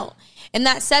male. And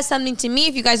that says something to me.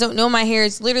 If you guys don't know, my hair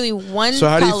is literally one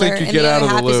color and the other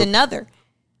half is another.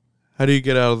 How do you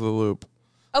get out of the loop?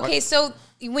 Okay, so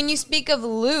when you speak of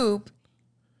loop,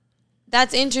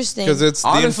 That's interesting. Because it's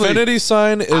Honestly, the infinity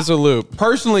sign is a loop.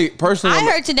 Personally, I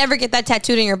heard to never get that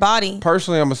tattooed in your body.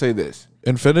 personally, I'm gonna say this.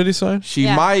 Infinity sign? She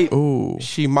Yeah.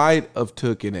 might have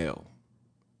took an L.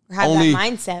 Or have Only- that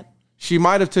mindset. She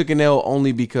might have took an L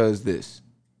only because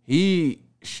in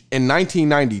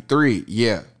 1993,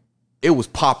 yeah, it was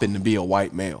popping to be a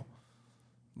white male.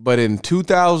 But in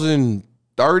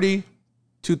 2030,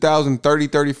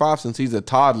 35, since he's a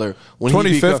toddler, when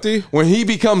 2050? when he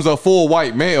becomes a full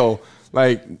white male,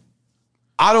 like,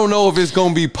 I don't know if it's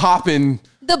gonna be popping.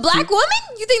 The black woman?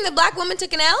 You think the black woman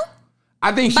took an L?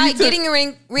 I think By getting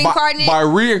reincarnated? by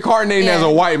reincarnating as Yeah.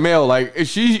 a white male. Like,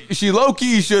 she low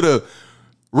key should have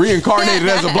reincarnated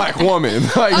as a black woman.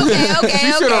 Like, Okay,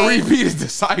 she should have repeated the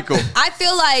cycle. I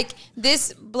feel like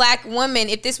this black woman,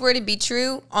 if this were to be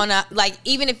true on a, like,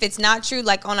 even if it's not true,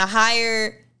 like on a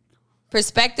higher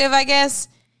perspective, I guess,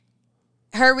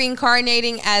 her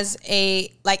reincarnating as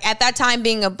a, like, at that time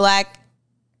being a black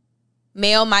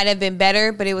male might have been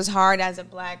better, but it was hard as a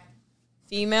black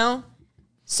female.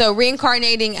 So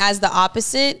reincarnating as the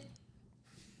opposite.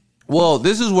 Well,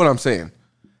 this is what I'm saying.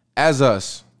 As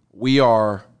us, we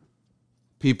are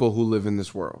people who live in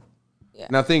this world. Yeah.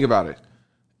 Now think about it.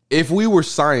 If we were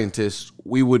scientists,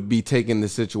 we would be taking the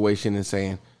situation and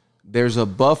saying there's a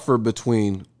buffer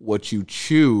between what you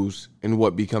choose and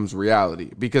what becomes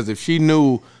reality. Because if she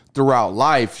knew throughout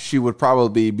life, she would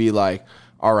probably be like,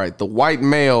 all right, the white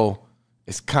male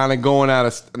is kind of going out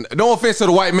of... No offense to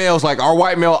the white males, like our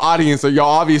white male audience, y'all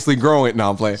obviously growing.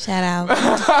 No, I'm playing. Shout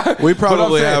out. We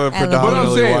probably have a But I'm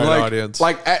predominantly white like, audience.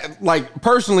 Like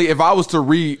personally, if I was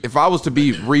to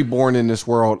be reborn in this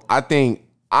world, I think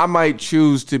I might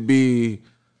choose to be.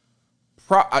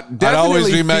 I'd always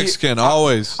be Mexican.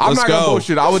 Always. I'm Let's not go. gonna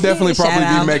bullshit. I would definitely Shout probably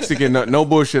out. be Mexican. No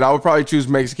bullshit. I would probably choose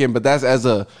Mexican, but that's as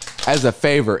a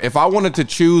favor. If I wanted to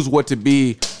choose what to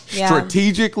be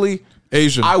strategically,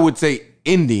 Asian. I would say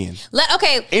Indian.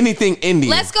 Okay. Anything Indian.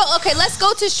 Let's go. Okay, let's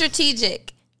go to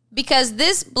strategic, because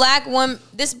this black woman,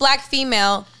 this black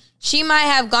female, she might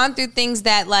have gone through things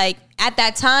that, like, at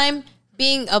that time,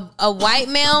 being a white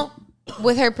male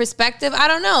with her perspective, I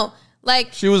don't know.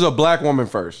 Like, She was a black woman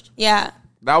first. yeah.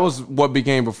 That was what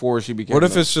became before she became. What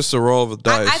if it's just a roll of the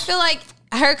dice? I feel like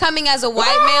her coming as a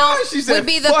white male She said, would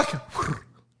be the fuck.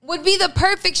 would be the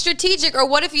perfect strategic. Or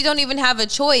what if you don't even have a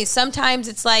choice? Sometimes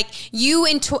it's like you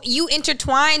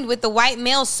intertwined with the white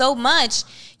male so much,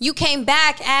 you came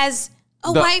back as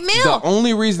a white male. The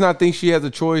only reason I think she has a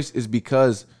choice is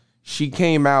because she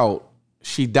came out.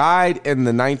 She died in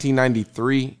the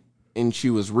 1993, and she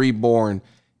was reborn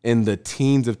in the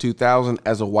teens of 2000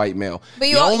 as a white male. But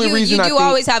you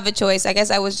always have a choice. I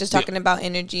guess I was just talking about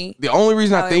energy. The only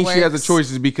reason I think she has a works. choice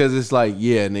is because it's like,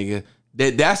 yeah, nigga,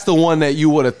 that's the one that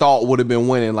you would have thought would have been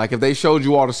winning. Like, if they showed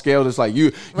you all the scale, it's like you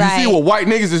see what white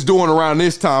niggas is doing around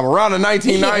this time, around the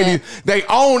 1990s. They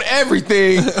own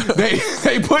everything.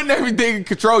 they putting everything in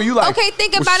control. You like, okay,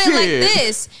 think about it like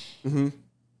this. Mm-hmm.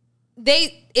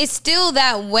 It's still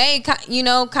that way, you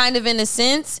know, kind of in a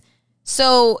sense.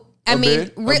 So I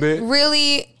mean,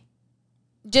 really,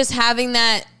 just having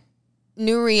that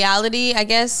new reality, I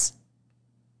guess,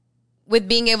 with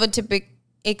being able to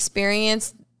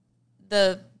experience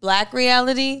the black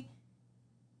reality,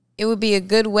 it would be a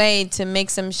good way to make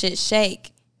some shit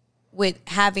shake with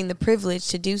having the privilege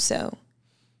to do so.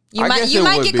 You might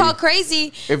get called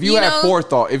crazy if you have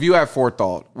forethought.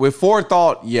 With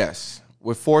forethought, yes.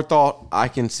 With forethought, I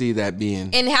can see that being.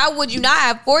 And how would you not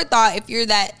have forethought if you're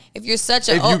such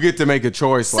a... If you get to make a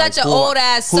choice. Such an old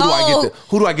ass soul.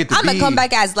 Who do I get to be? I'm going to come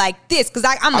back as like this because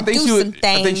I'm going to do some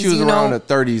things. I think she was around the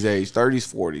 30s age.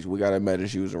 30s, 40s. We got to imagine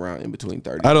she was around in between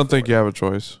 30s. I don't think you have a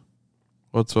choice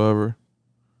whatsoever.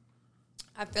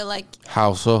 I feel like...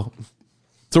 How so?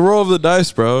 It's a roll of the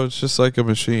dice, bro. It's just like a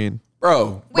machine.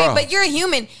 Bro. Wait, but you're a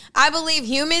human. I believe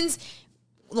humans,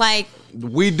 like...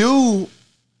 We do...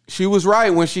 She was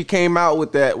right when she came out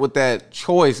with that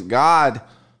choice. God,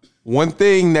 one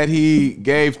thing that he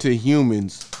gave to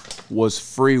humans was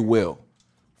free will.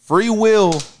 Free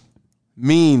will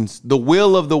means the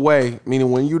will of the way,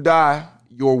 meaning when you die,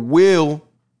 your will,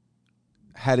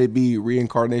 had it be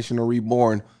reincarnation or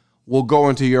reborn, will go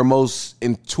into your most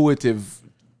intuitive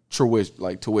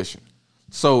tuition.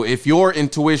 So if your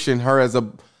intuition, her as a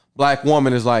black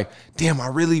woman, is like, damn, I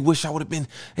really wish I would have been,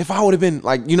 if I would have been,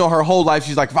 like, you know, her whole life,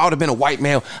 she's like, if I would have been a white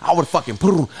male, I would have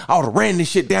I would have ran this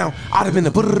shit down. I'd have been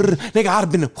nigga, I'd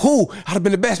have been I'd have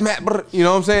been the best man, you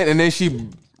know what I'm saying? And then she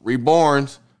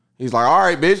reborns. He's like, all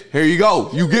right, bitch, here you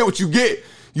go. You get what you get.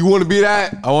 You want to be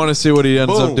that? I want to see what he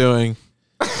ends up doing.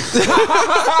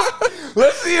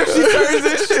 Let's see if she turns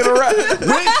this shit around.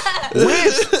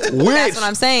 Which, That's what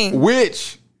I'm saying.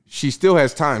 Which she still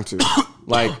has time to.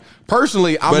 Like,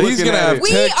 personally, I'm But looking he's gonna at have it.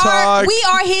 TikTok. We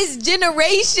are his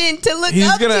generation to look He's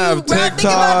up gonna to. have bro. Think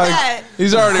about that. TikTok.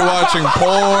 He's already watching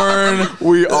porn.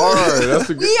 We are. That's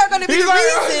a good, We are going to be He's the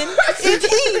like- reason.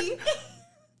 It's he.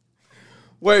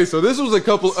 Wait, so this was a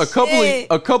couple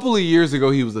of years ago.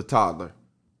 He was a toddler.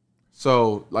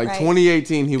 So like Right.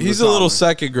 2018, he was. He's a a little toddler.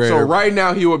 second grader. So right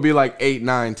now he would be like 8,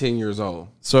 9, 10 years old.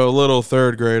 So a little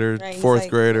third grader, Right, he's fourth like-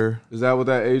 grader. Is that what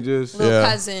that age is? Little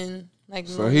Yeah. cousin. Like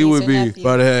So he would be-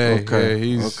 But hey, Okay.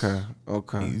 he's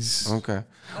Okay.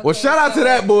 Well, shout out to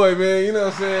that boy, man. You know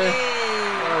what I'm saying? You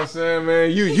know what I'm saying,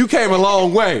 man? You came a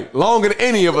long way, longer than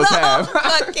any of us have.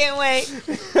 I can't wait.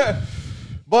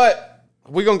 But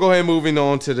we're gonna go ahead and moving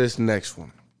on to this next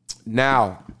one.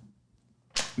 Now,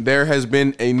 there has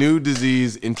been a new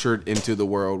disease entered into the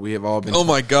world. We have all been. Oh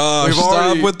my gosh! We've Stop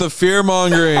already- with the fear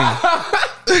mongering.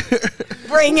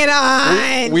 Bring it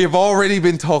on. We have already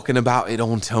been talking about it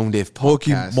on Tone Deaf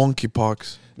Podcast.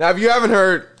 Monkeypox. Now, if you haven't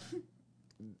heard,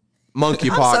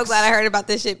 monkeypox. I'm so glad I heard about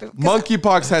this shit.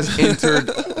 Monkeypox has entered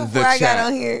the Before I got chat.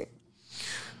 on here.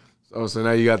 Oh, so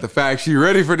now you got the facts. You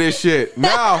ready for this shit?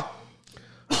 Now,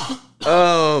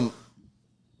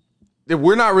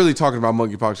 we're not really talking about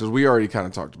monkeypox because we already kind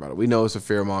of talked about it. We know it's a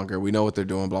fearmonger. We know what they're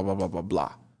doing. Blah blah blah blah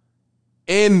blah.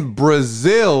 In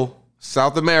Brazil,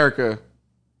 South America,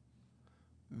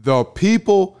 the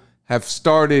people have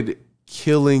started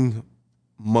killing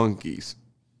monkeys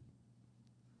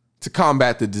to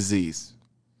combat the disease.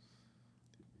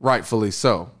 Rightfully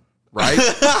so, right?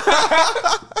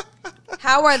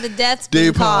 How are the deaths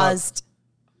being Deepak. caused?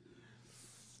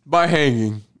 By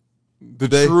hanging. The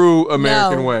true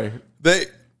American No. way.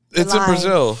 It's in lying.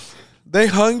 Brazil. They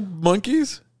hung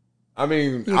monkeys? I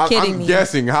mean, You're kidding I'm me.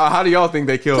 guessing. How do y'all think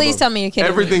they killed Please them? tell me you're kidding me.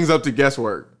 Everything's up to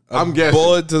guesswork. I'm guessing.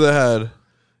 Bullet to the head.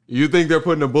 You think they're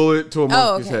putting a bullet to a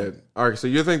monkey's okay. head? All right, so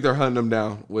you think they're hunting them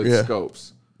down with Yeah.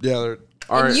 scopes? Yeah, they're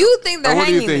All right. you think they're And what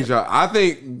do you hanging think, them? John? I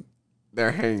think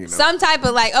they're hanging them. Some type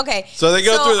of like, okay. so they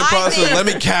go through the I process. think- Let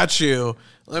me catch you.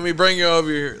 Let me bring you over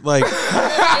here. Like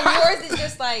and yours is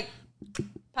just like,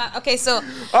 okay, so All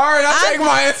right, I take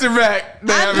my answer back.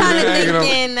 They I'm haven't kind been of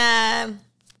hanging them. thinking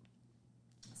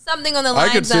something on the I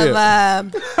could lines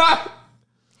see of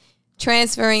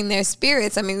transferring their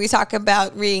spirits. I mean, we talk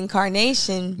about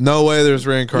reincarnation. no way. There's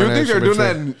You reincarnation. think they're doing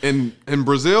but that in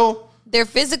Brazil? Their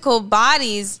physical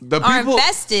bodies are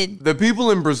infested. The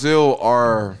people in Brazil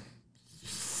are.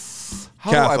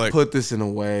 How do I Catholic. put this in a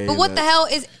way? But what the hell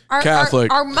is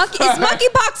Catholic. Are monkey? Is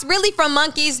monkeypox really from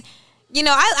monkeys? You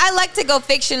know, I like to go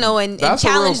fictional and That's a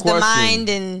real challenge the question. mind.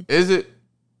 And Is it?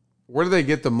 Where do they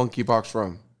get the monkeypox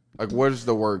from? Like, where does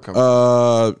the word come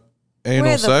from? Anal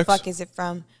where the sex. fuck is it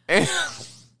from?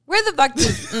 Where the fuck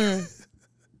does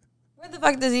where the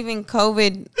fuck does even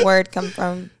COVID word come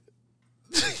from?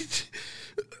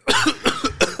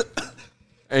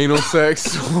 Anal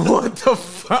sex. What the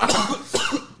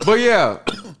fuck? But yeah,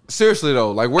 seriously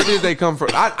though, like, where did they come from?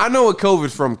 I know what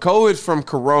COVID's from. COVID's from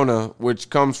Corona, which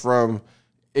comes from.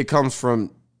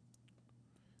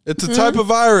 It's It's a type of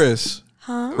virus.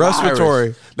 Respiratory.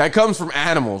 virus that comes from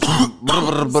animals.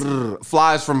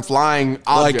 Flies from flying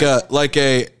objects. Like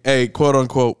a quote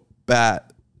unquote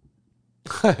bat.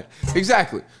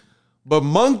 Exactly. But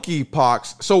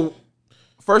monkeypox. So,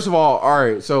 first of all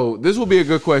right. So this will be a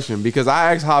good question because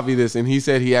I asked Javi this and he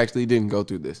said he actually didn't go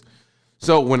through this.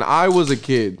 So when I was a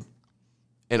kid,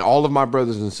 and all of my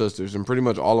brothers and sisters, and pretty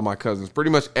much all of my cousins,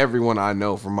 pretty much everyone I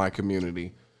know from my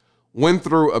community, went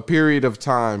through a period of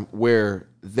time where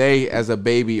they, as a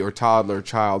baby or toddler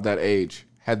child that age,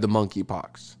 had the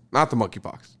monkeypox. Not the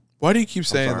monkeypox. Why do you keep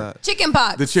saying sorry. that? Chicken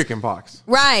pox. The chicken pox.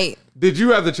 Right. Did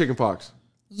you have the chicken pox?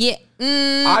 Yeah.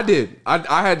 I did.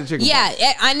 I had the chicken pox.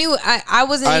 Yeah, I knew. I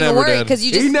wasn't I even never worried did. because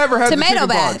you just He never had tomato the chicken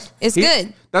bad. pox. It's He-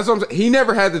 good. That's what I'm saying. He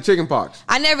never had the chicken pox.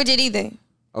 I never did either.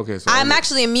 Okay, so I'm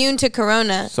actually immune to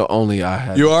corona. so only I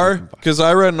had. You the are? chicken pox. Because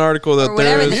I read an article that Or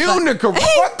whatever there the is. fuck.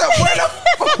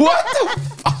 What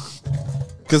the?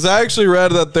 Because I actually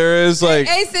read that there is like.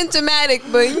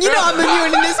 Asymptomatic, but you know I'm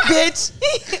immune in this bitch.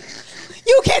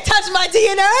 You can't touch my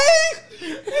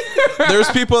DNA. There's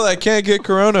people that can't get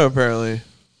corona apparently.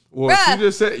 Well, Bruh, she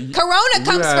just said Corona you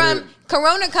comes had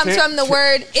from the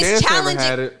word. It's Chance never challenging.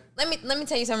 had it. Let me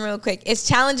tell you something real quick. It's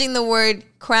challenging the word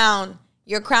crown.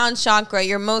 Your crown chakra.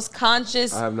 Your most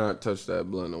conscious. I have not touched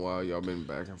that blunt in a while. Y'all been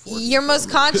back and forth. Your most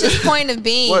conscious point of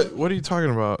being. What are you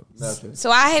talking about? Nothing. So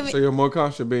I haven't. So you're more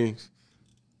conscious beings.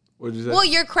 What'd you say? Well,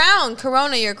 your crown,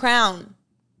 corona, your crown.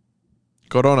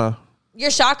 Corona. Your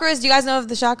chakras. Do you guys know of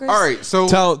the chakras? All right. So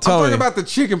Tell I'm talking me. about the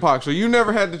chicken pox. So you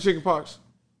never had the chicken pox?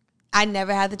 I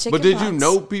never had the chicken pox. But did you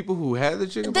know people who had the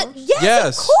chicken pox?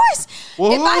 Yes, of course.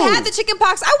 Well, if I had the chicken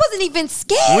pox, I wasn't even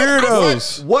scared.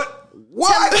 Weirdos. What?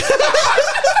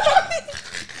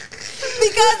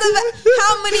 Because of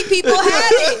how many people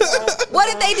had it. What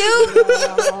did they do?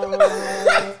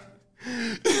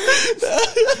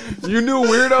 You knew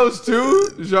weirdos too,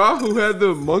 Zha, who had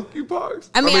the monkeypox?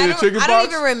 I mean, the chicken I pox? don't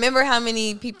even remember how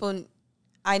many people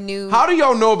I knew. How do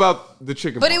y'all know about the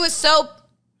chicken pox? But it was so,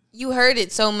 you heard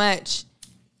it so much.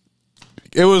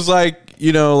 It was like,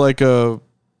 like a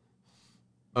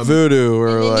voodoo or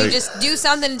and then like. you just do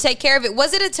something to take care of it.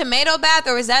 Was it a tomato bath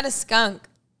or was that a skunk?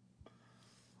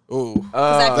 Oh,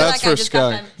 that's for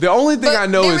skunk. The only thing I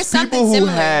know is people who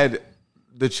similar. had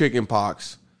the chicken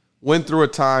pox went through a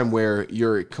time where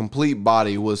your complete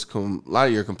body was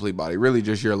not your complete body, really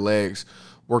just your legs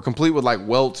were complete with like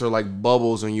welts or like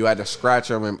bubbles, and you had to scratch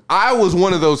them. And I was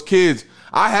one of those kids.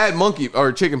 I had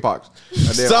chicken pox.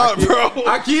 Stop, bro.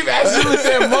 I keep accidentally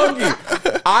saying monkey.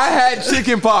 I had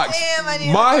chicken pox. Damn, I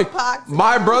need pox.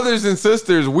 My brothers and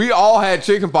sisters, we all had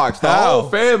chicken pox. The whole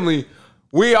family.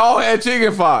 We all had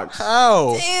chicken pox.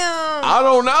 How? Damn. I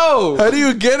don't know. How do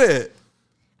you get it?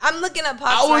 I'm looking at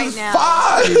pox I right was now. 5.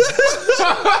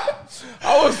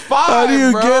 I was 5. How do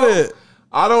you get it?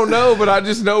 I don't know, but I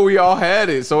just know we all had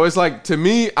it. So it's like, to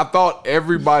me, I thought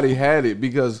everybody had it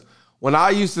because when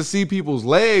I used to see people's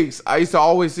legs, I used to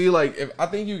always see I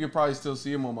think you could probably still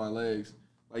see them on my legs.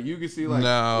 Like you could see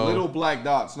little black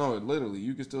dots. No, literally,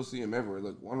 you can still see them everywhere.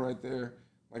 Look, one right there.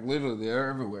 Like literally, they're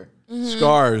everywhere. Mm-hmm.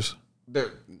 Scars.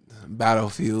 They're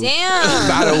battlefield. Damn.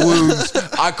 Battle wounds.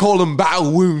 I call them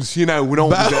battle wounds. When I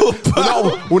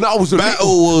was a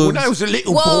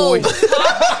little boy.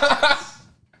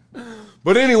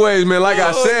 But anyways, man, like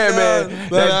I said, God. man,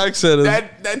 That accent is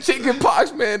that chicken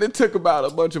pox, man, it took about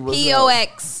a bunch of us.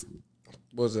 POX.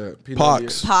 What's that?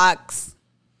 Pox. Pox.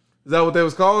 Is that what they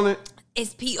was calling it?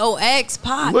 It's POX.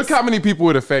 Pox. Look how many people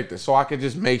it affected, so I could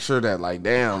just make sure that,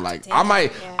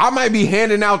 I might be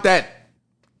handing out that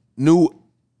new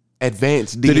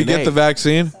advanced DNA. Did he get the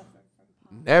vaccine?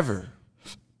 Never.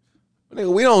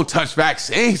 Nigga, we don't touch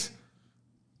vaccines.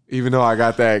 Even though I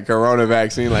got that corona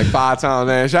vaccine 5 times,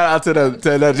 man. Shout out to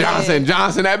the Johnson.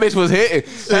 Johnson, that bitch was hitting.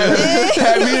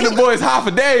 Had me and the boys high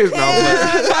for days. No,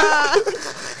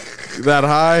 That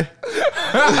high?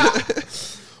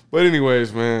 but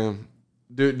anyways, man.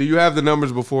 Do you have the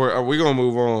numbers before? We gonna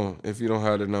move on if you don't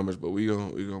have the numbers, but we gonna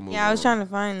move on. Yeah, I was trying to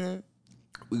find them.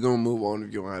 We're going to move on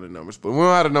if you don't have the numbers. But when we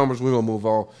don't have the numbers, we're going to move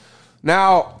on.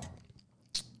 Now,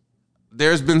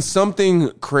 there's been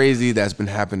something crazy that's been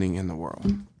happening in the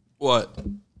world. What?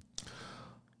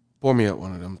 Pour me up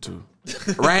one of them, too.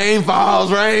 Rain falls.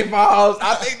 I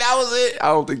think that was it. I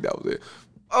don't think that was it.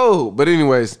 Oh, but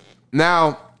anyways,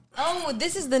 now. Oh,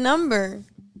 this is the number.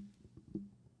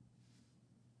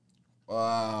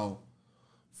 Wow.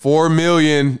 4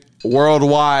 million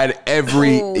worldwide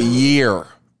every year.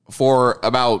 For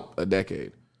about a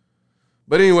decade.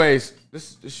 But anyways,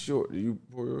 this is short. Do you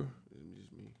pour your?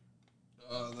 Just me.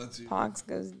 That's you. Pox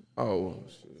goes. Oh,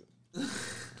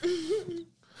 shit.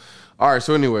 All right,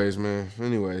 so anyways, man.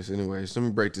 Anyways, let me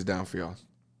break this down for y'all.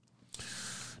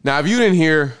 Now, if you didn't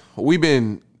hear, we've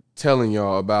been telling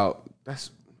y'all about,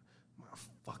 that's my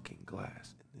fucking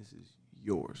glass. And this is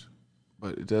yours.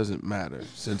 But it doesn't matter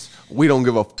since we don't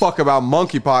give a fuck about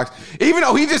monkeypox. Even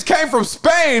though he just came from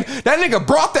Spain, that nigga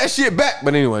brought that shit back.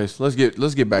 But anyways, let's get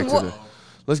back to the.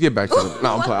 Let's get back to the.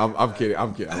 No, I'm playing.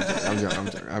 I'm kidding.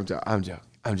 I'm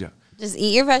joking. Just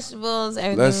eat your vegetables.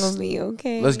 Everything will be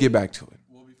okay. Let's get back to it.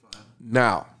 We'll be fine.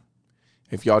 Now,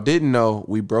 if y'all didn't know,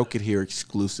 we broke it here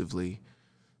exclusively.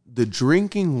 The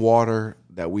drinking water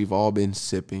that we've all been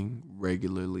sipping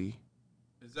regularly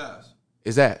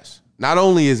is ass. Not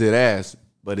only is it ass,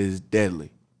 but it's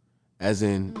deadly. As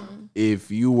in,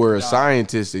 if you were a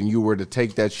scientist and you were to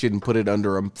take that shit and put it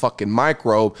under a fucking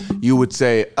microbe, you would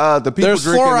say, the people There's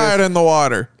drinking fluoride in the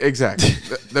water. Exactly.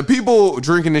 the people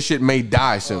drinking this shit may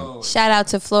die soon. Shout out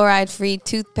to fluoride-free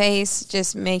toothpaste.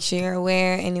 Just make sure you're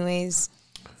aware. Anyways,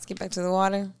 let's get back to the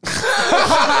water.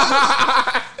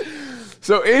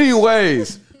 So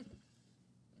anyways,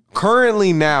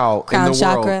 currently now Crown in the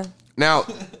chakra. world. Now,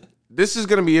 this is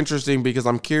going to be interesting because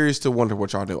I'm curious to wonder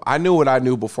what y'all do. I knew what I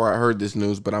knew before I heard this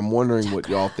news, but I'm wondering what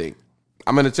y'all think.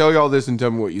 I'm going to tell y'all this and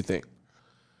tell me what you think.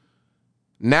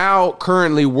 Now,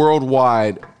 currently,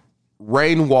 worldwide,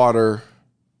 rainwater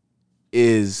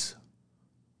is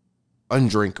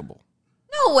undrinkable.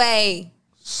 No way.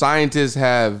 Scientists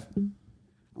have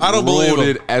I don't believe ruled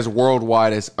him. it as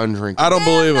worldwide as undrinkable. I don't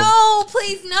believe him. No,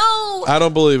 please, no. I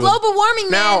don't believe him. Global warming,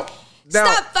 man. Now-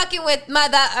 Stop fucking with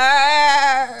Mother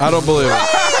Earth. I don't believe him.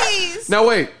 Please. Now,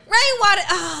 wait. Rainwater.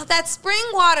 Oh, that's spring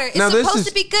water. It's supposed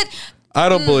to be good. I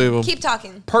don't believe him. Keep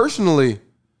talking. Personally,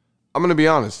 I'm going to be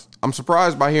honest. I'm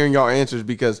surprised by hearing y'all answers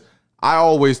because I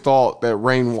always thought that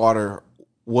rainwater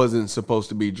wasn't supposed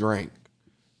to be drank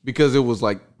because it was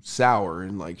like sour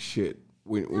and like shit.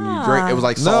 When you drink, it was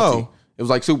like salty. No. It was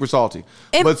like super salty.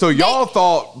 But so y'all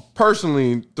thought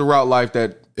personally throughout life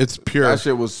that it's pure. That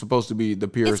shit was supposed to be the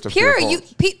purest it's pure.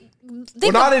 of pure.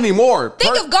 Well, not anymore.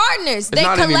 Think of gardeners. They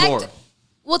not collect. anymore.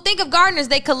 Well, think of gardeners.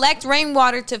 They collect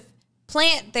rainwater to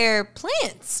plant their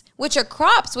plants, which are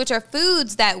crops, which are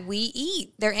foods that we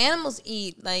eat. Their animals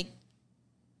eat. Like,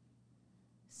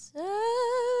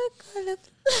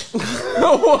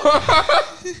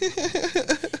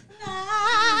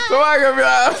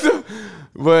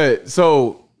 But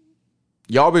so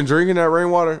y'all been drinking that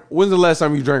rainwater? When's the last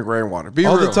time you drank rainwater? Be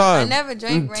all real. the time. I never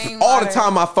drank rainwater. All the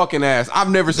time, my fucking ass. I've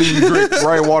never seen you drink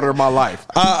rainwater in my life.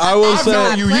 I will say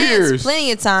known you years.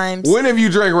 Plenty of times. When have you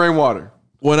drank rainwater?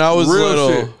 when I was Real little.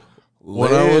 shit.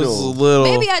 When I was little,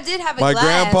 Maybe I did have a my glass.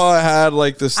 grandpa had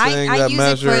like this thing I that use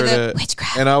it for measured the it,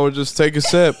 witchcraft. and I would just take a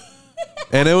sip,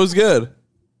 and it was good.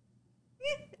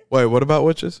 Wait, what about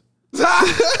witches?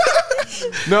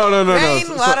 No.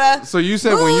 Rainwater. So you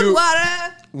said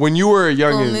water. when you were a Full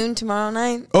youngin'. moon tomorrow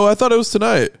night. Oh, I thought it was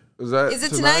tonight. Is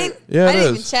It tonight? Yeah, I it didn't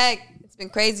is. even check. It's been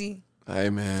crazy.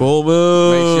 Hey man, Full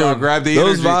moon. Make sure y'all grab the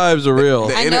Those energy. vibes are real.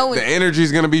 I know the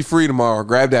energy's gonna be free tomorrow.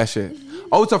 Grab that shit.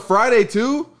 Oh, it's a Friday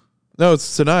too. No,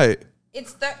 it's tonight.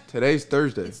 Today's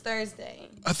Thursday. It's Thursday.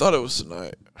 I thought it was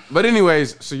tonight. But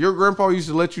anyways, so your grandpa used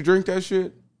to let you drink that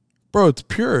shit? Bro, it's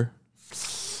pure.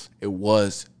 It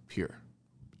was pure.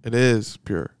 It is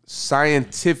pure.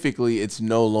 Scientifically, it's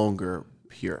no longer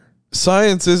pure.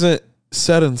 Science isn't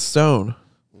set in stone.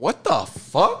 What the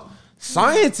fuck?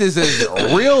 Science is as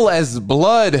real as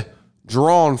blood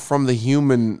drawn from the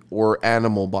human or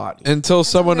animal body. Until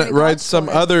someone very writes some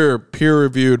logical. other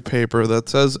peer-reviewed paper that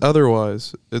says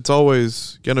otherwise. It's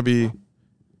always going to be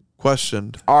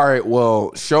questioned. All right,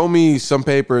 well, show me some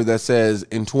paper that says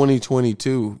in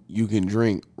 2022 you can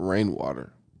drink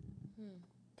rainwater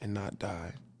and not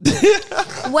die.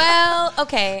 Well,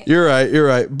 okay. You're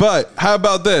right. But how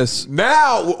about this?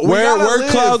 Now, Where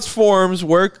clouds forms,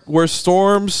 where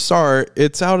storms start,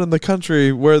 it's out in the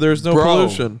country where there's no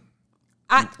pollution.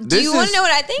 Do you want to know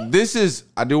what I think?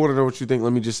 I do want to know what you think.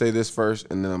 Let me just say this first,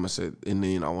 and then I'm going to say, and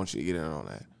then I want you to get in on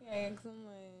that.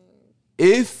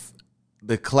 If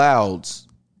the clouds,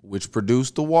 which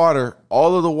produce the water,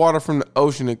 all of the water from the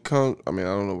ocean, it comes. I mean, I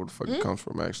don't know where the fuck it comes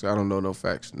from, actually. I don't know no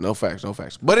facts. No facts.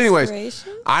 But anyways,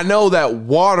 I know that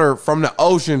water from the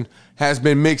ocean has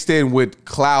been mixed in with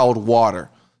cloud water.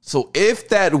 So if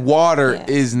that water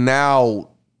is now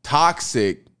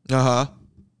toxic,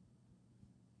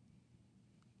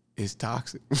 it's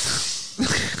toxic.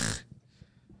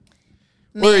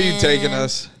 Where are you taking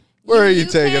us? Where are you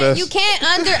taking us? You can't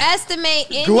underestimate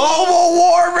any Global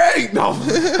warming. No.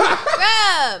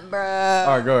 bruh.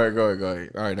 All right, go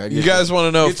ahead. All right, now You guys want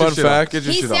to know a fun fact? Get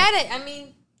your He shit said off. it. I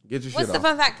mean, Get your shit what's the off.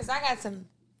 fun fact? Because I got some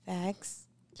facts.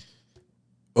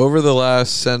 Over the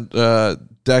last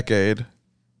decade,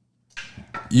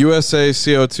 USA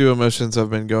CO2 emissions have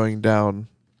been going down.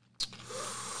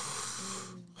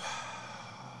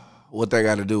 What that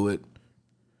got to do with?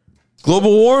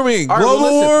 Global warming. All right, Global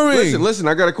well, warming. Listen.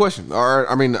 I got a question. All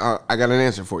right, I got an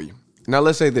answer for you. Now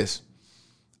let's say this: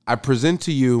 I present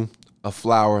to you a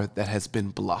flower that has been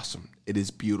blossomed. It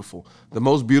is beautiful, the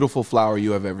most beautiful flower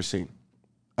you have ever seen.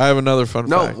 I have another fun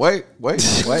fact. Wait.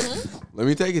 Let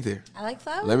me take it there. I like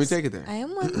flowers. Let me take it there. I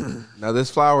am one. Now this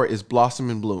flower is blossom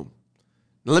and bloom.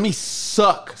 Now let me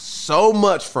suck so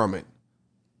much from it,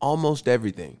 almost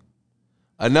everything,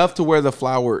 enough to where the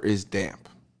flower is damp.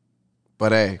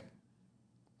 But hey,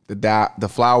 the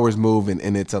flower is moving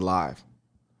and it's alive.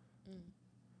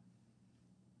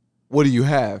 What do you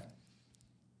have?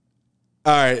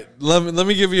 All right, let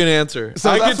me give you an answer. So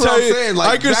I that's could what tell I'm you. saying.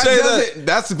 Like, I could say that.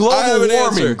 that's I have global an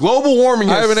warming. answer. Global warming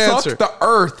I have has an sucked answer. the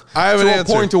earth I have to an a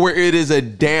answer. point to where it is a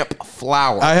damp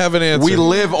flower. I have an answer. We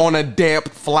live on a damp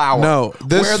flower. No,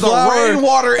 this where flower- the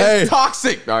rainwater Hey. is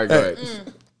toxic. All right, go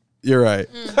ahead. You're right.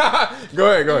 Go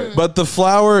ahead. But the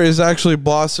flower is actually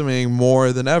blossoming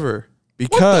more than ever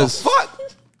because Fuck.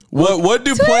 what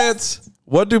do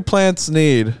plants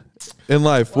need in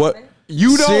life? What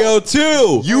You don't.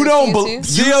 CO2. You don't CO2? believe.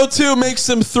 CO2 makes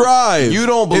them thrive. You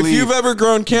don't believe- If you've ever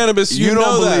grown cannabis, you You don't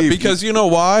know that believe- because you know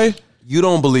why? You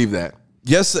don't believe that.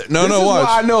 Yes. No. This is Watch.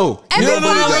 why I know. Every No.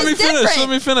 flower Let me is finish. different. Let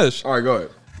me finish. All right, go ahead.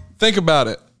 Think about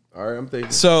it. All right, I'm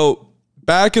thinking. So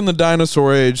back in the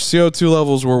dinosaur age, CO2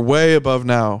 levels were way above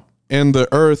now, and the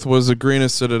Earth was the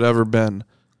greenest it had ever been.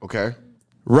 Okay.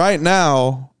 Right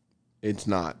now, It's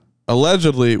not.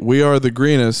 Allegedly, we are the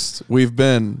greenest we've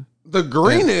been. The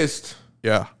greenest?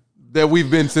 Yeah. That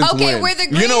we've been since when? We're the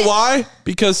greenest. You know why?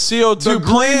 Because CO2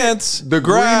 plants, the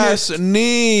grass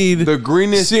need the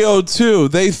greenest CO2.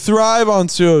 They thrive on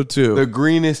CO2. The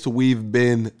greenest we've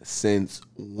been since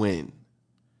when?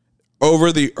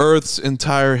 Over the Earth's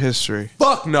entire history.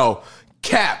 Fuck no.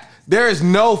 Cap. There is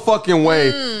no fucking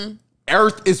way.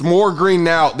 Earth is more green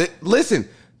now. Listen,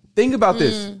 think about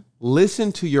this.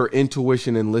 Listen to your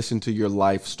intuition and listen to your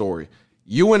life story.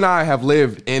 You and I have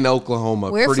lived in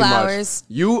Oklahoma. We're pretty flowers.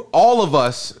 Much. All of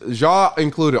us, Zha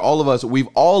included, all of us, we've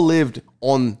all lived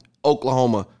on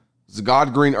Oklahoma,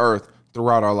 God green earth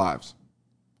throughout our lives.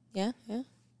 Yeah.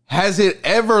 Has it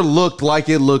ever looked like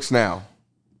it looks now?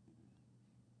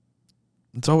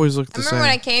 It's always looked the same. I remember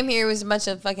when I came here, it was a bunch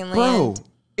of fucking land. Bro,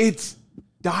 it's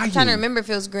dying. I'm trying to remember if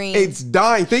it was green. It's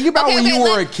dying. Think about when you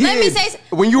were a kid. Let me say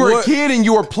when you were a kid and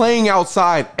you were playing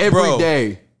outside every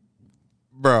day.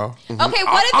 Bro. Okay,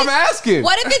 what if I'm asking.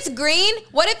 What if it's green?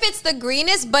 What if it's the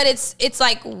greenest, but it's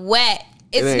like wet?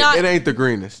 It's not. It ain't the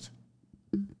greenest.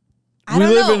 I don't know.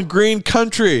 We live in green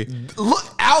country.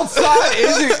 Look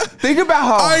outside. Think about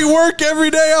how I work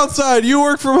every day outside. You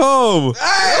work from home.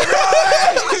 Hey, bro.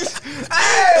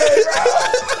 Hey, bro.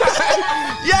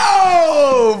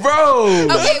 Yo, bro.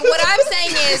 Okay, what I'm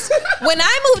saying is, when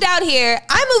I moved out here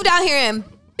in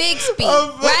big speed,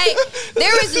 right?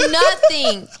 There was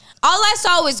nothing. All I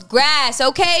saw was grass,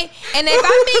 okay? And if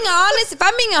I'm being honest, if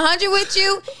I'm being 100 with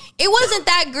you, it wasn't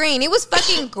that green. It was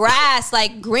fucking grass,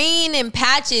 like green in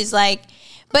patches, like.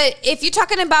 But if you're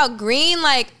talking about green,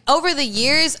 like over the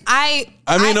years, I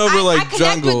connect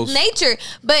jungles with nature.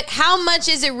 But how much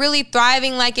is it really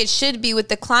thriving like it should be with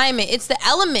the climate? It's the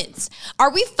elements. Are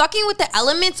we fucking with the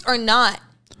elements or not?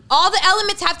 All the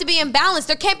elements have to be in balance.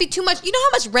 There can't be too much. You know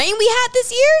how much rain we had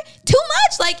this year? Too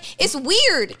much. Like, it's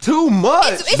weird. Too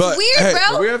much. It's weird,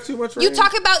 bro. Do we have too much rain? You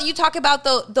talk about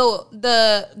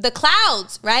the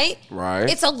clouds, right? Right.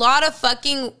 It's a lot of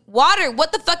fucking water.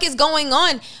 What the fuck is going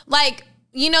on? Like,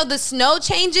 you know, the snow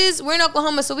changes. We're in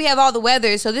Oklahoma, so we have all the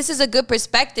weather. So this is a good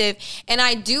perspective. And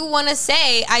I do want to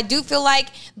say, I do feel like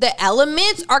the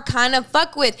elements are kind of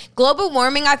fuck with. Global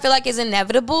warming, I feel like, is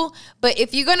inevitable. But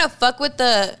if you're going to fuck with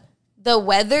the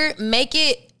weather, make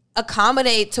it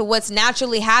accommodate to what's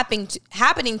naturally happening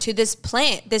to this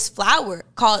plant, this flower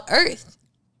called Earth.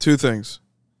 Two things.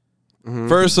 Mm-hmm.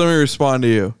 First, let me respond to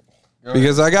you.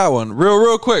 Because I got one.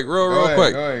 Real quick. Real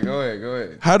quick. Go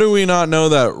ahead. How do we not know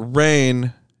that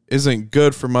rain isn't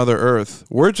good for Mother Earth?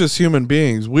 We're just human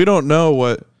beings. We don't know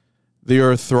what the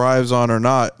Earth thrives on or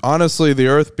not. Honestly, the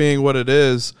Earth being what it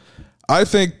is, I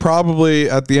think probably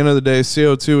at the end of the day,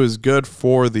 CO2 is good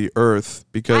for the Earth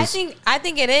because I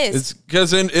think it is. It's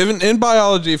because in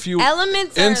biology, if you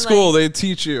elements in school they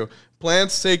teach you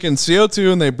plants take in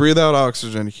CO2 and they breathe out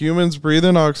oxygen. Humans breathe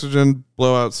in oxygen,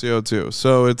 blow out CO2.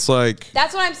 So it's like...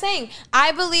 That's what I'm saying.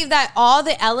 I believe that all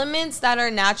the elements that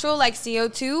are natural, like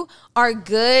CO2, are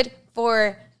good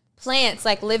for plants,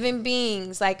 like living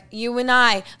beings, like you and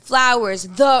I, flowers,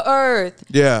 the earth.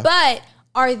 Yeah. But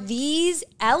are these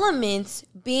elements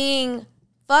being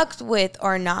fucked with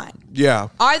or not? Yeah.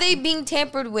 Are they being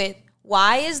tampered with?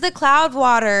 Why is the cloud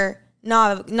water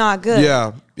not good?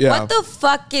 Yeah. What the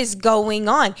fuck is going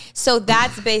on? So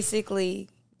that's basically...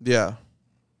 Yeah.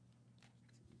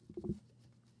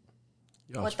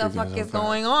 What the fuck is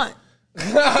going on?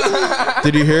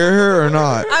 Did you hear her or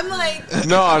not? I'm like...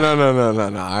 No. I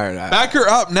heard that. Back her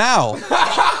up now.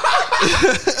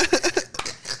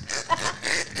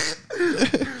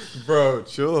 Bro,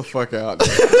 chill the fuck out.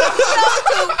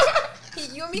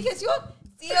 CO2. You want me to catch you up?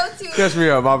 CO2. Catch me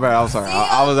up. My bad. I'm sorry.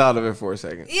 I was out of it for a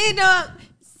second. You know,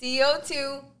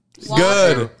 CO2. Water,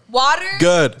 good. Water.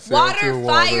 Good. Water, CO2,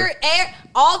 fire, air.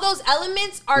 All those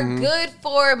elements are good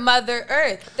for Mother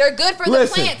Earth. They're good for the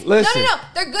plants. No.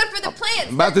 They're good for the plants.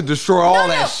 I'm about to destroy all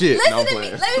that shit. Listen to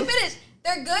me. Let me finish.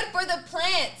 They're good for the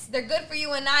plants. They're good for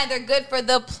you and I. They're good for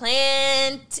the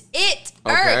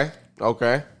Earth.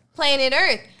 Okay. Planet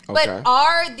Earth. But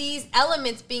are these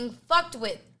elements being fucked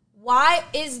with? Why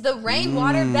is the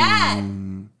rainwater bad?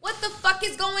 What the fuck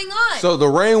is going on? So the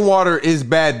rainwater is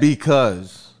bad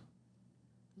because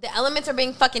the elements are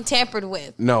being fucking tampered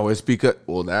with. No, it's because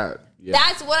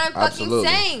that's what I'm fucking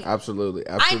saying. Absolutely.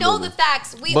 I know the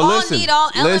facts. We all need all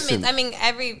elements. I mean,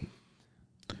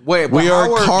 we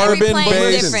are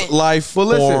carbon-based life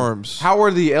forms. How are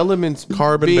the elements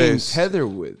being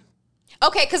tethered with?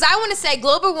 Okay, because I want to say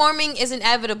global warming is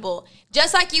inevitable.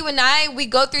 Just like you and I, we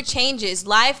go through changes.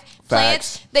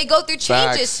 Plants, they go through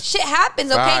changes. Shit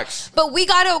happens, okay? But we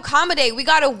got to accommodate. We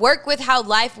got to work with how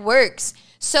life works.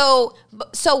 So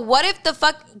what if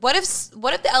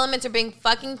the elements are being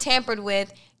fucking tampered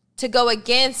with to go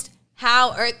against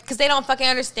how Earth, because they don't fucking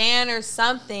understand or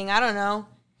something. I don't know.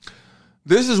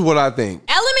 This is what I think.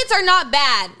 Elements are not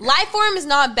bad. Life form is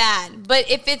not bad. But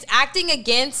if it's acting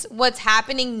against what's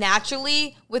happening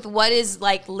naturally with what is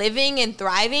like living and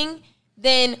thriving,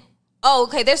 then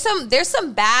okay, there's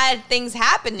some bad things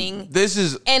happening.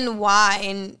 And why,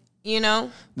 and you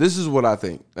know? This is what I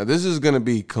think. Now this is gonna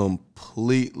be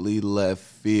completely left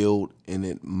field and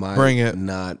it might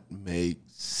not make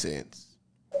sense.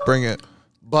 Bring it.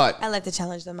 But I like to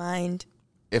challenge the mind.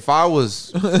 If I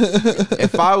was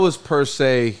per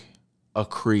se a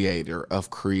creator of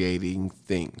creating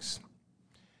things,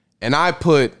 and I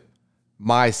put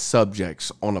my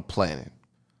subjects on a planet,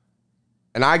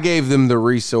 and I gave them the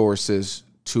resources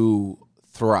to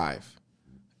thrive,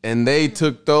 and they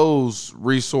took those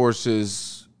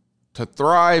resources to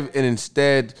thrive and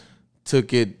instead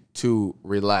took it to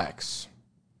relax.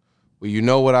 Well, you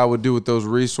know what I would do with those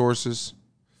resources?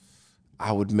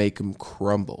 I would make them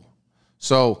crumble.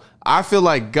 So I feel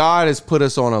like God has put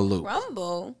us on a loop.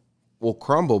 Crumble? Well,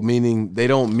 crumble, meaning they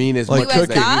don't mean as much as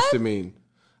they used to mean.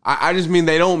 I just mean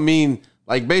they don't mean,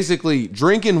 like, basically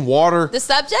drinking water. The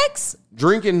subjects?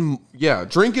 Drinking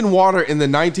water in the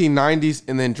 1990s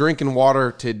and then drinking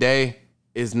water today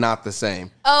is not the same.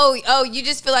 Oh, you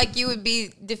just feel like you would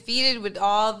be defeated with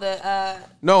all the...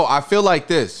 No, I feel like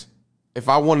this. If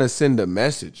I want to send a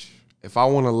message, if I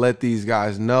want to let these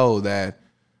guys know that,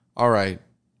 all right,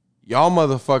 y'all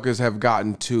motherfuckers have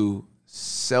gotten too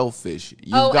selfish.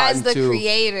 As the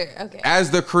creator. Okay.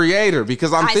 As the creator,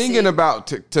 because I'm thinking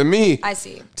about, to me. I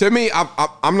see. To me,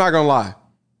 I'm not going to lie.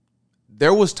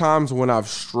 There was times when I've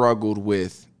struggled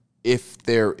with if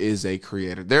there is a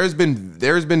creator. There's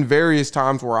been various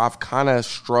times where I've kind of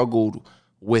struggled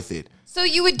with it. So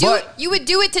you would do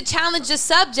it to challenge the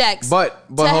subjects. But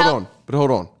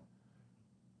hold on.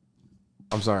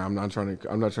 I'm sorry. I'm not trying to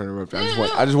interrupt you.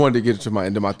 I just wanted to get to my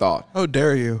end of my thought. How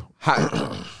dare you?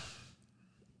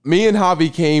 Me and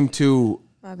Javi came to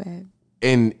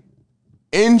an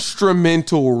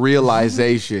instrumental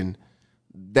realization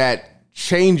that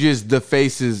changes the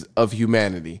faces of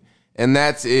humanity. And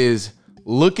that is,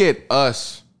 look at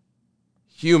us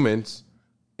humans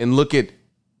and look at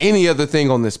any other thing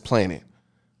on this planet.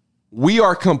 We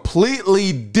are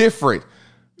completely different.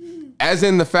 As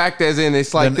in the fact,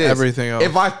 it's like this. Everything else.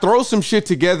 If I throw some shit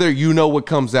together, you know what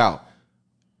comes out.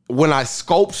 When I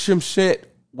sculpt some shit,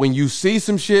 when you see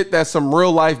some shit that's some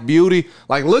real life beauty,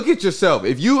 like look at yourself.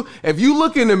 If you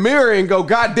look in the mirror and go,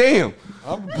 God damn,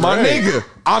 my nigga,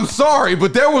 I'm sorry,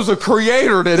 but there was a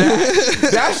creator to that.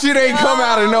 That shit ain't come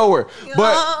out of nowhere.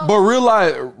 But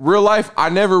real life, I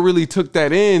never really took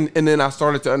that in, and then I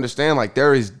started to understand like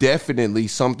there is definitely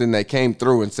something that came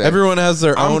through and said everyone has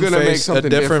their own face, a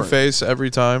different different face every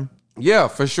time. Yeah,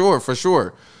 for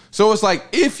sure. So it's like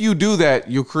if you do that,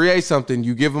 you create something,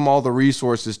 you give them all the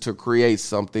resources to create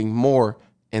something more,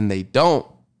 and they don't.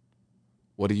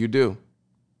 What do?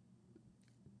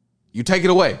 You take it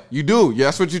away. You do.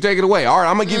 That's what you take it away. All right,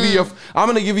 I'm gonna give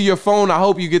you your phone. I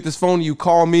hope you get this phone. You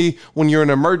call me when you're in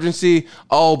an emergency.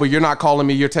 Oh, but you're not calling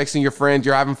me. You're texting your friend.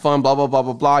 You're having fun. Blah blah blah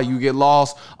blah blah. You get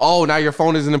lost. Oh, now your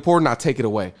phone isn't important. I take it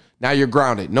away. Now you're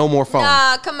grounded. No more phone.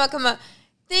 Nah, come on.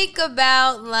 Think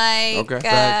about like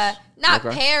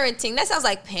parenting. That sounds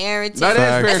like parenting.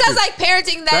 That sounds like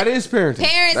parenting. That is parenting.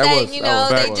 Parents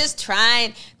they just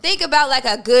trying. Think about like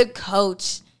a good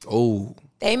coach. Oh.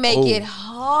 They make it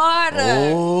harder.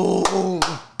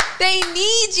 They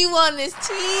need you on this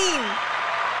team.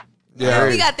 Yeah,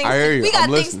 we got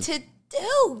things to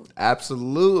do.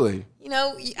 Absolutely. You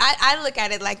know, I look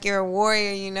at it like you're a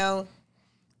warrior, you know.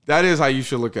 That is how you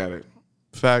should look at it.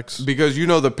 Facts. Because, you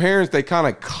know, the parents, they kind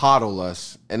of coddle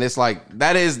us. And it's like,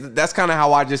 that's kind of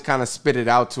how I just kind of spit it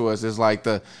out to us. It's like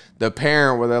the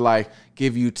parent where they're like,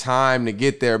 give you time to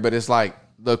get there. But it's like,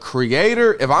 the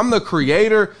creator, if I'm the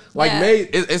creator, like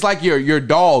it's like your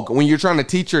dog when you're trying to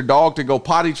teach your dog to go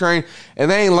potty train and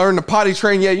they ain't learned to potty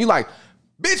train yet. You like,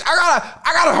 bitch, I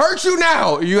gotta hurt you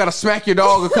now. You gotta smack your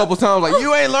dog a couple times. Like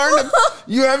you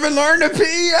haven't learned to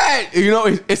pee yet. You know,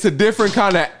 it's a different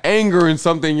kind of anger and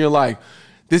something. You're like,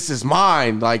 this is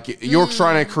mine. Like you're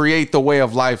trying to create the way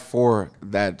of life for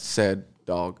that said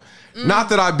dog. Not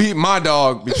that I beat my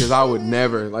dog because I would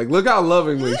never. Like, look how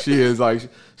lovingly she is. Like,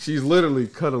 she's literally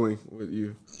cuddling with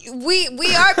you. We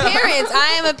are parents.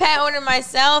 I am a pet owner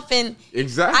myself, and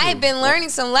exactly. I have been learning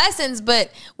some lessons.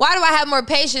 But why do I have more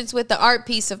patience with the art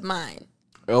piece of mine?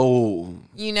 Oh,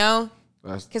 you know,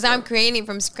 because I'm creating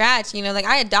from scratch. You know, like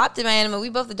I adopted my animal. We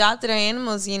both adopted our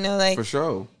animals. You know, like for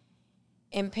sure.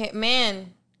 And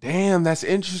man, Damn, that's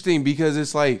interesting because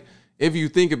it's like, if you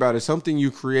think about it, something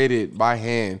you created by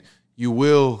hand, you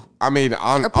will, or put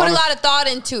a lot of thought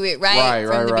into it, right?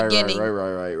 From the beginning.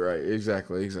 Right.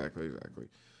 Exactly.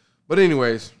 But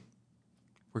anyways,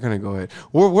 we're going to go ahead.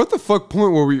 What the fuck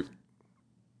point were we?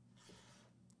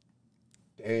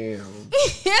 Damn.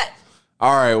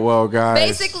 All right, well, guys.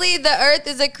 Basically, the earth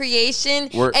is a creation,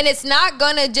 and it's not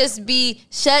going to just be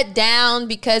shut down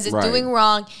because it's doing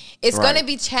wrong. It's going to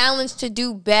be challenged to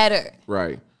do better.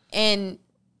 Right. And,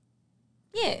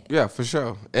 yeah. Yeah, for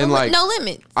sure. And no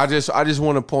limits. I just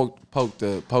want to poke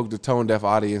the tone deaf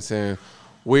audience, and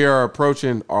we are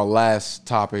approaching our last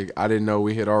topic. I didn't know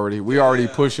we already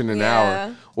pushing an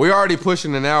hour. We already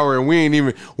pushing an hour, and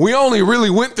we only really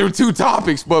went through 2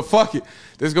 topics, but fuck it.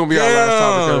 This is going to be our last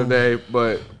topic of the day,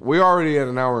 but we already at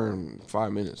an hour and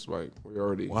 5 minutes. Like, we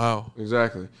already. Wow.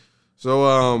 Exactly.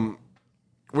 So,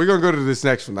 we're going to go to this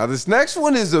next one. Now, this next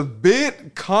one is a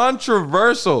bit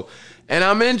controversial, and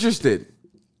I'm interested.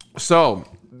 So,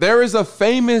 there is a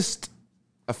famous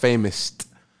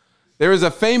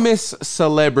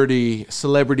celebrity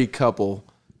couple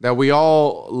that we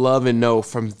all love and know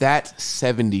from That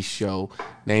 70s Show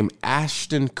named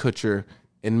Ashton Kutcher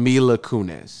and Mila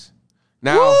Kunis.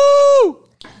 Now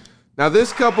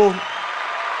this couple,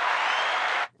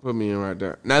 put me in right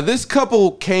there. Now this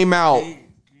couple came out. Can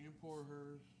you pour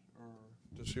hers, or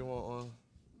does she want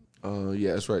one?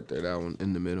 Yeah, it's right there. That one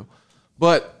in the middle.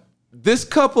 But this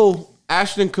couple,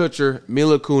 Ashton Kutcher,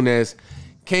 Mila Kunis,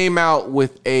 came out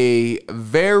with a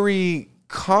very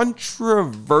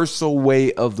controversial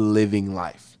way of living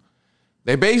life.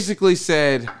 They basically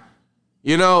said,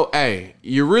 hey,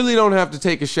 you really don't have to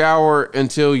take a shower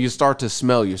until you start to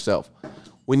smell yourself.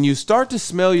 When you start to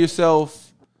smell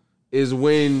yourself is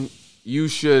when you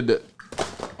should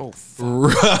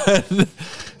run.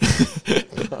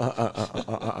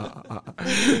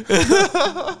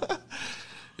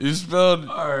 You spelled.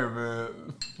 All right, man.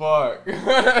 Fuck.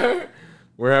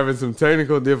 We're having some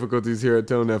technical difficulties here at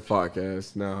Tone Deaf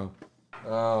Podcast now.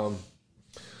 All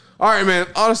right, man.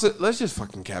 Honestly, let's just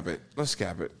fucking cap it. Let's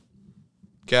cap it.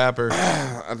 Capper.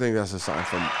 I think that's a sign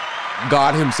from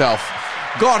God himself.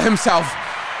 God himself.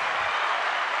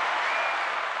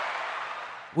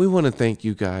 We want to thank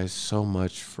you guys so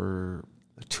much for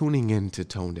tuning in to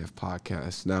Tone Deaf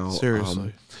Podcast. Now,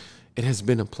 seriously, it has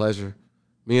been a pleasure.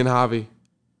 Me and Javi,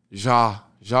 Zha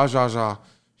Zha.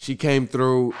 She came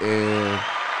through and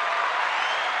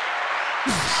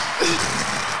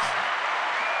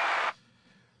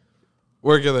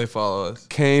where can they follow us?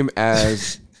 Came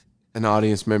as an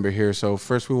audience member here. So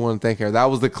first we want to thank her. That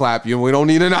was the clap. We don't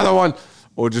need another one.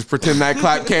 We'll just pretend that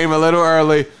clap came a little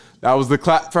early. That was the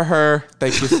clap for her.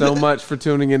 Thank you so much for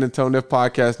tuning in to Tone Deaf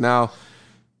Podcast. Now,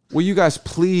 will you guys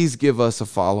please give us a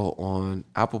follow on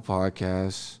Apple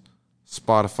Podcasts,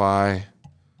 Spotify,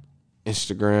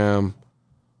 Instagram,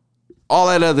 all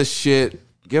that other shit.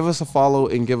 Give us a follow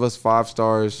and give us 5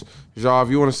 stars. Zha, if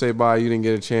you want to say bye, you didn't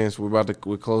get a chance. We're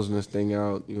closing this thing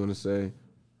out. You want to say?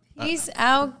 Peace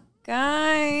out,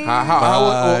 guys.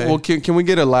 Well, can we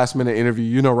get a last minute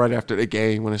interview? Right after the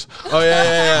game when it's. Oh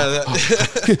yeah.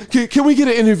 Can we get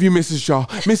an interview, Mrs. Zha,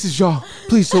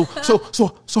 please?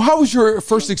 So how was your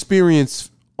first experience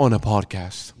on a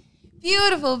podcast?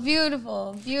 Beautiful.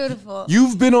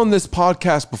 You've been on this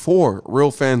podcast before.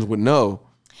 Real fans would know.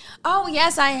 Oh,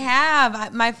 yes, I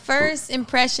have. My first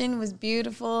impression was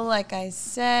beautiful, like I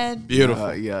said.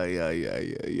 Beautiful.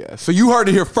 Yeah. So you heard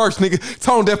it here first, nigga.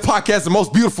 Tone Deaf Podcast, the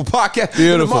most beautiful podcast.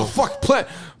 Beautiful. In the motherfucking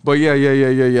planet. But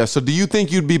yeah. So do you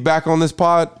think you'd be back on this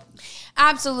pod?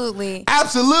 Absolutely.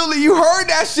 You heard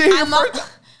that shit here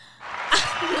first.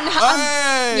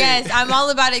 Yes, I'm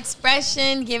all about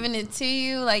expression, giving it to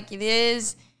you like it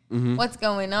is. Mm-hmm. What's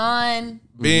going on?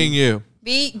 Being you.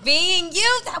 Being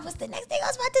you. That was the next thing I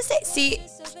was about to say. See,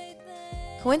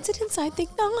 coincidence? I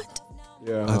think not.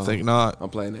 Yeah, I think not.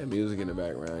 I'm playing that music in the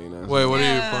background, Wait, what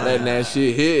are you playing? Letting that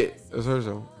shit hit. That's her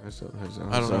song.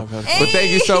 I don't know. But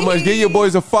thank you so much. Give your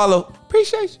boys a follow.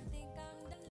 Appreciate you.